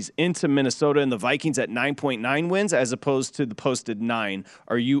bullish. He's into Minnesota and the Vikings at 9.9 wins as opposed to the posted 9.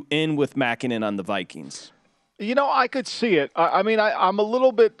 Are you in with Makinen on the Vikings? You know, I could see it. I'm a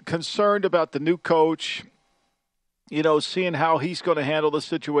little bit concerned about the new coach, seeing how he's going to handle the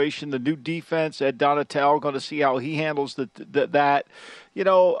situation, the new defense, Ed Donatell, going to see how he handles that.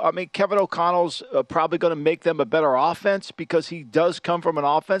 Kevin O'Connell's probably going to make them a better offense because he does come from an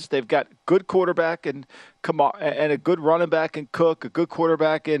offense. They've got good quarterback and a good running back in Cook, a good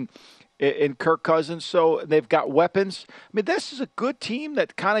quarterback in Kirk Cousins. So they've got weapons. This is a good team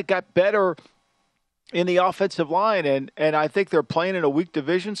that kind of got better in the offensive line, and I think they're playing in a weak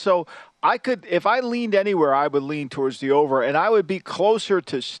division. So if I leaned anywhere, I would lean towards the over, and I would be closer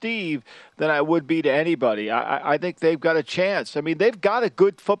to Steve than I would be to anybody. I think they've got a chance. They've got a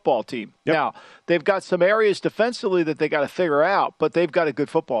good football team. Yep. Now, they've got some areas defensively that they got to figure out, but they've got a good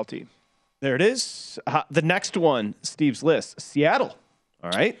football team. There it is. The next one, Steve's list, Seattle. All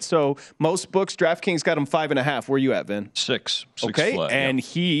right. So most books, DraftKings got him 5.5. Where are you at, Vin? 6. Okay. Flat, and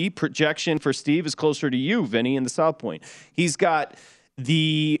projection for Steve is closer to you, Vinny, in the South Point. He's got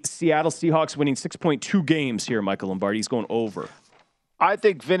the Seattle Seahawks winning 6.2 games here, Michael Lombardi. He's going over. I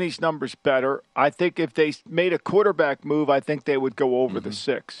think Vinny's number's better. I think if they made a quarterback move, I think they would go over the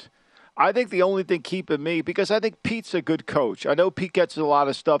 6. I think the only thing keeping me, because I think Pete's a good coach. I know Pete gets a lot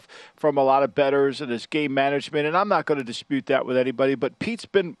of stuff from a lot of bettors and his game management, and I'm not going to dispute that with anybody, but Pete's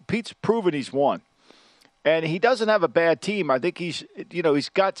proven he's won. And he doesn't have a bad team. I think he's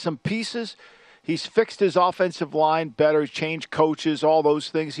got some pieces. He's fixed his offensive line better, changed coaches, all those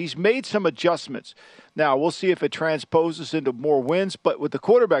things. He's made some adjustments. Now, we'll see if it transposes into more wins, but with the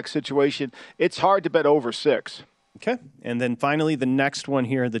quarterback situation, it's hard to bet over 6. Okay. And then finally, the next one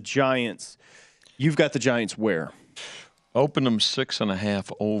here, the Giants. You've got the Giants where? Open them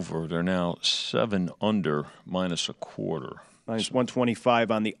 6.5 over. They're now 7 under -1/4. Minus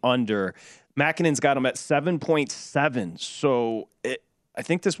 125 on the under. Makinen's got them at 7.7. So I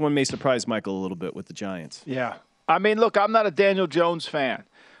think this one may surprise Michael a little bit with the Giants. Yeah. I mean, look, I'm not a Daniel Jones fan.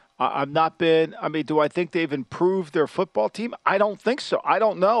 I've not been. I mean, do I think they've improved their football team? I don't think so. I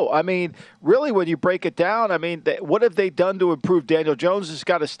don't know. I mean, really, when you break it down, I mean, what have they done to improve? Daniel Jones has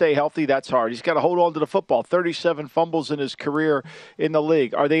got to stay healthy. That's hard. He's got to hold on to the football. 37 fumbles in his career in the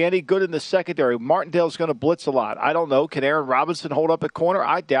league. Are they any good in the secondary? Martindale's going to blitz a lot. I don't know. Can Aaron Robinson hold up at corner?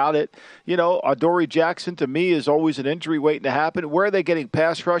 I doubt it. Adoree Jackson, to me, is always an injury waiting to happen. Where are they getting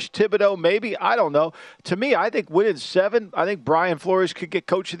pass rush? Thibodeau, maybe? I don't know. To me, I think winning 7, I think Brian Flores could get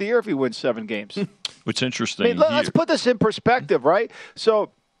coach of the year if he wins 7 games. What's interesting, I mean, let's put this in perspective, right?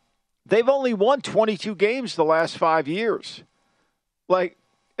 So they've only won 22 games the last 5 years.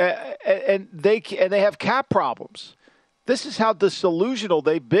 And they have cap problems. This is how disillusional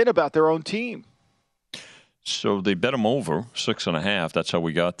they've been about their own team. So they bet them over 6.5. That's how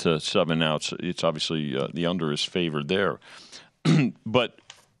we got to 7 now. It's obviously the under is favored there. But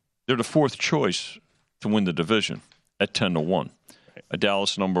they're the 4th choice to win the division at 10-1.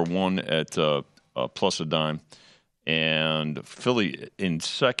 Dallas number 1 at plus a dime, and Philly in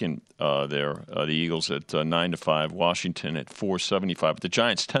second there. The Eagles at 9-5, Washington at 4.75. But the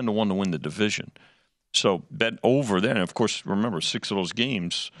Giants 10-1 to win the division. So bet over there. And of course, remember 6 of those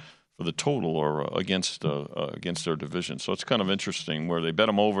games for the total are against their division. So it's kind of interesting where they bet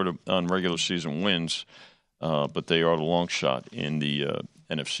them over on regular season wins, but they are the long shot in the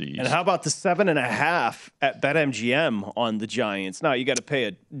NFC East. And how about the 7.5 at BetMGM on the Giants? Now you got to pay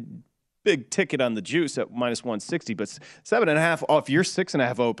a big ticket on the juice at minus 160, but 7.5 off your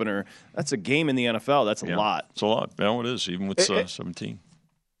 6.5 opener. That's a game in the NFL. That's a lot. It's a lot. Yeah, it is, even with 17.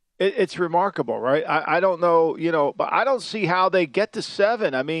 It's remarkable, right? I don't know, but I don't see how they get to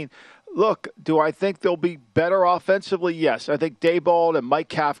 7. I mean, look, do I think they'll be better offensively? Yes. I think Daboll and Mike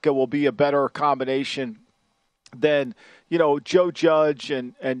Kafka will be a better combination than, Joe Judge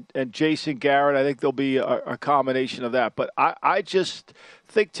and Jason Garrett. I think there'll be a combination of that. But I just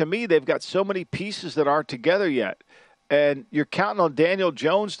think, to me, they've got so many pieces that aren't together yet. And you're counting on Daniel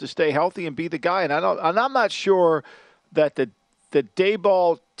Jones to stay healthy and be the guy. And I'm not sure that the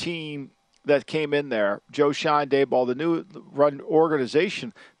Daboll team that came in there, Joe Shine, Daboll, the new run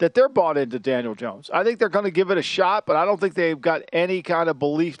organization, that they're bought into Daniel Jones. I think they're going to give it a shot, but I don't think they've got any kind of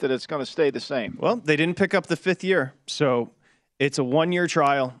belief that it's going to stay the same. Well, they didn't pick up the 5th year, so it's a 1-year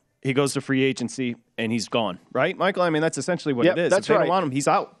trial. He goes to free agency, and he's gone, right, Michael? I mean, that's essentially what it is. That's if they right. don't want him, he's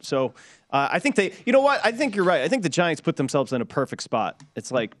out. So I think you know what? I think you're right. I think the Giants put themselves in a perfect spot.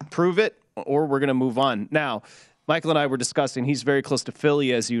 It's like, prove it, or we're going to move on. Now, Michael and I were discussing, he's very close to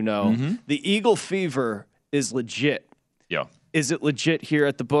Philly, as you know. Mm-hmm. The Eagle fever is legit. Yeah. Is it legit here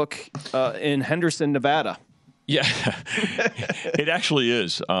at the book in Henderson, Nevada? Yeah, it actually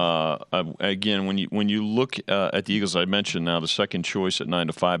is. Again, when you look at the Eagles, I mentioned now the second choice at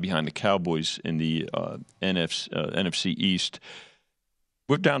 9-5 behind the Cowboys in the NFC East.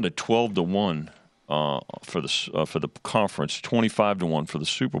 We're down to 12-1 for the conference, 25-1 for the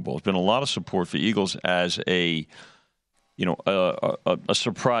Super Bowl. There's been a lot of support for Eagles as a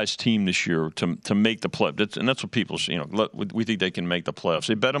surprise team this year to make the playoffs, and that's what people we think they can make the playoffs.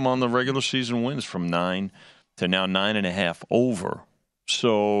 They bet them on the regular season wins from 9 to now 9.5 over.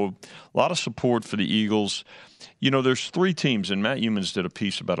 So a lot of support for the Eagles. There's 3 teams, and Matt Humans did a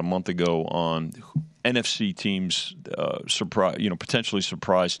piece about a month ago on NFC teams, potentially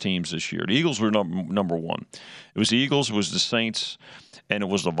surprise teams this year. The Eagles were number 1. It was the Eagles, it was the Saints, and it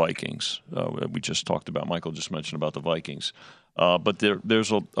was the Vikings. We just talked about. Michael just mentioned about the Vikings. But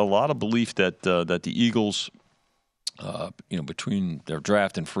there's a lot of belief that the Eagles, between their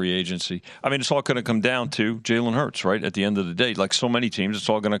draft and free agency, I mean, it's all going to come down to Jalen Hurts, right? At the end of the day, like so many teams, it's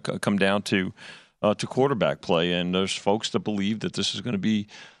all going to come down to quarterback play. And there's folks that believe that this is going to be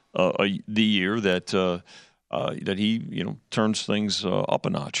the year that he turns things up a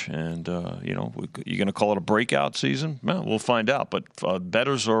notch. And you're going to call it a breakout season? Well, we'll find out. But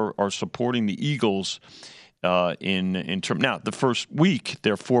bettors are supporting the Eagles in term. Now, the first week,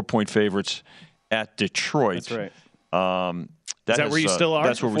 they're 4-point favorites at Detroit. That's right. Is that where you still are?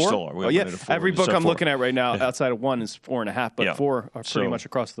 That's where we still are. Oh, yeah. Every book I'm looking at right now outside of 1 is 4.5, but 4 are pretty much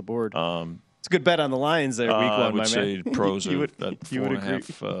across the board. It's a good bet on the Lions there, week 1, I would my say man. pros are that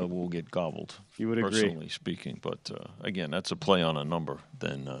 4.5 will get gobbled. You would agree. Personally speaking, but again, that's a play on a number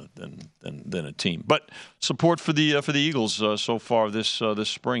than a team. But support for the Eagles so far this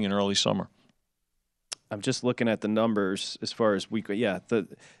spring and early summer. I'm just looking at the numbers as far as week. Yeah,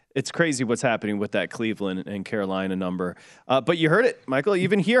 it's crazy what's happening with that Cleveland and Carolina number. But you heard it, Michael.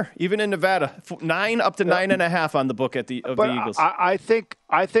 Even here, even in Nevada, 9 up to 9.5 on the book of the Eagles. I think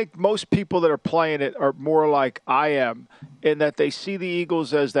most people that are playing it are more like I am, in that they see the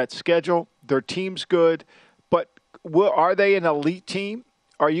Eagles as that schedule. Their team's good, but are they an elite team?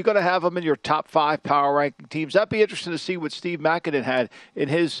 Are you going to have them in your top 5 power ranking teams? That'd be interesting to see what Steve Makinen had in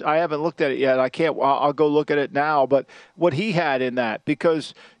his. I haven't looked at it yet. I'll go look at it now. But what he had in that,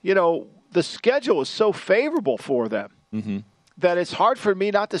 because the schedule is so favorable for them that it's hard for me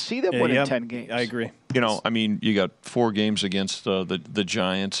not to see them winning 10 games. I agree. You got 4 games against the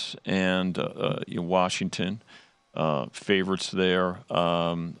Giants and Washington, favorites there.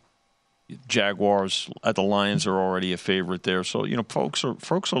 Jaguars at the Lions are already a favorite there, so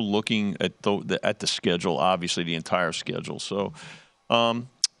folks are looking at the schedule, obviously the entire schedule. So,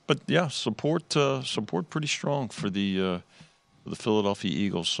 but yeah, support pretty strong for the Philadelphia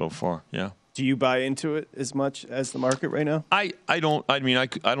Eagles so far. Yeah. Do you buy into it as much as the market right now? I don't. I mean, I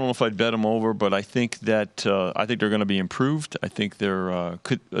don't know if I'd bet them over, but I think that they're going to be improved. I think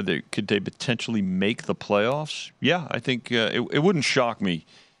could they potentially make the playoffs? Yeah, I think it wouldn't shock me.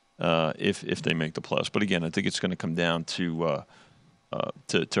 If they make the playoffs, but again, I think it's going to come down to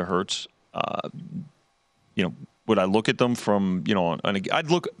Hurts. Would I look at them from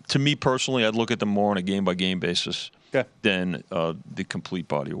to me personally, I'd look at them more on a game by game basis than the complete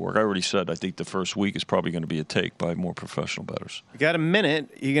body of work. I already said I think the first week is probably going to be a take by more professional bettors. You got a minute?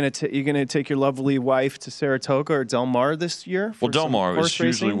 You gonna take your lovely wife to Saratoga or Del Mar this year? Well, Del Mar is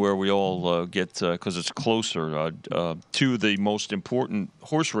usually where we all get because it's closer to the most important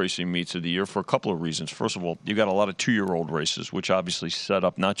horse racing meets of the year for a couple of reasons. First of all, you got a lot of 2-year-old races, which obviously set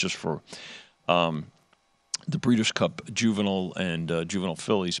up not just for the Breeders' Cup juvenile and juvenile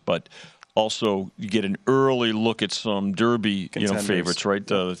fillies, but also you get an early look at some Derby favorites, right?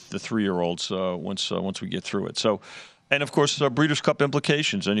 The 3-year-olds once we get through it. So, and of course Breeders' Cup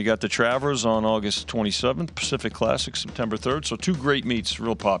implications. And you got the Travers on August 27th, Pacific Classic September 3rd. So 2 great meets,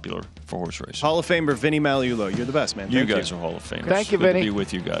 real popular for horse racing. Hall of Famer Vinny Magliulo, you're the best, man. You guys are Hall of Famers. Thank you, Good Vinny. to be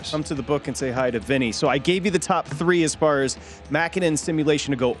with you guys. Come to the book and say hi to Vinny. So I gave you the top 3 as far as Makinen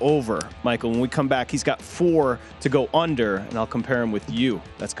simulation to go over, Michael. When we come back, he's got 4 to go under, and I'll compare him with you.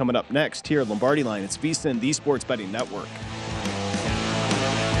 That's coming up next here at Lombardi Line. It's VSiN, the Sports Betting Network.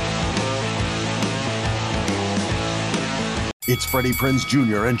 It's Freddie Prinze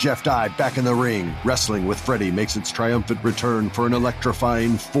Jr. and Jeff Dye back in the ring. Wrestling with Freddie makes its triumphant return for an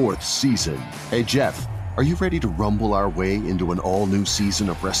electrifying 4th season. Hey, Jeff, are you ready to rumble our way into an all-new season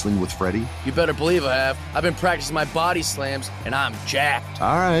of Wrestling with Freddie? You better believe I have. I've been practicing my body slams, and I'm jacked.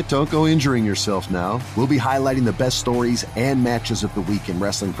 All right, don't go injuring yourself now. We'll be highlighting the best stories and matches of the week in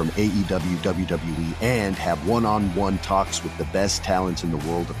wrestling from AEW, WWE, and have one-on-one talks with the best talents in the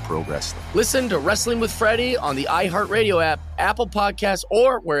world of pro wrestling. Listen to Wrestling with Freddie on the iHeartRadio app, Apple Podcasts,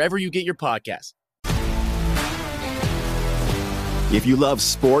 or wherever you get your podcasts. If you love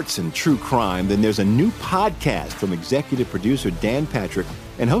sports and true crime, then there's a new podcast from executive producer Dan Patrick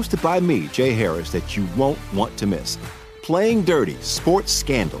and hosted by me, Jay Harris, that you won't want to miss. Playing Dirty: Sports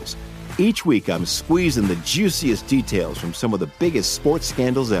Scandals. Each week, I'm squeezing the juiciest details from some of the biggest sports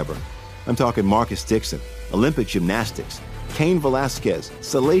scandals ever. I'm talking Marcus Dixon, Olympic gymnastics, Cain Velasquez,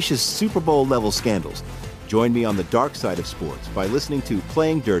 salacious Super Bowl-level scandals. Join me on the dark side of sports by listening to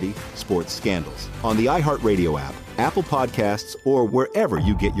Playing Dirty: Sports Scandals on the iHeartRadio app, Apple Podcasts, or wherever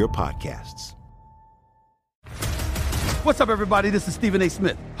you get your podcasts. What's up, everybody? This is Stephen A.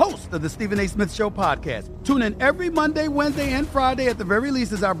 Smith, host of the Stephen A. Smith Show podcast. Tune in every Monday, Wednesday, and Friday at the very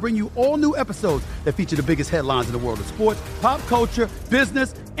least as I bring you all new episodes that feature the biggest headlines in the world of sports, pop culture,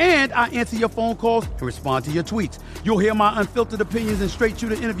 business, and I answer your phone calls and respond to your tweets. You'll hear my unfiltered opinions and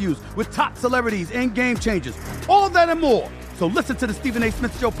straight-shooter interviews with top celebrities and game changers. All that and more. So listen to the Stephen A.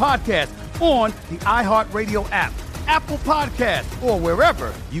 Smith Show podcast on the iHeartRadio app, Apple Podcasts, or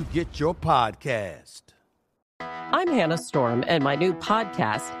wherever you get your podcast. I'm Hannah Storm, and my new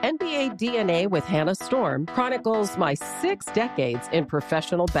podcast, NBA DNA with Hannah Storm, chronicles my 6 decades in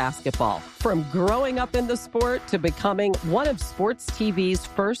professional basketball. From growing up in the sport to becoming one of sports TV's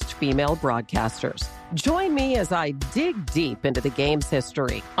first female broadcasters. Join me as I dig deep into the game's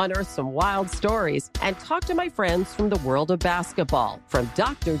history, unearth some wild stories, and talk to my friends from the world of basketball, from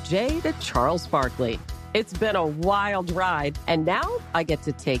Dr. J to Charles Barkley. It's been a wild ride, and now I get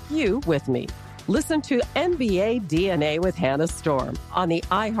to take you with me. Listen to NBA DNA with Hannah Storm on the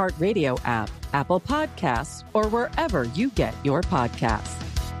iHeartRadio app, Apple Podcasts, or wherever you get your podcasts.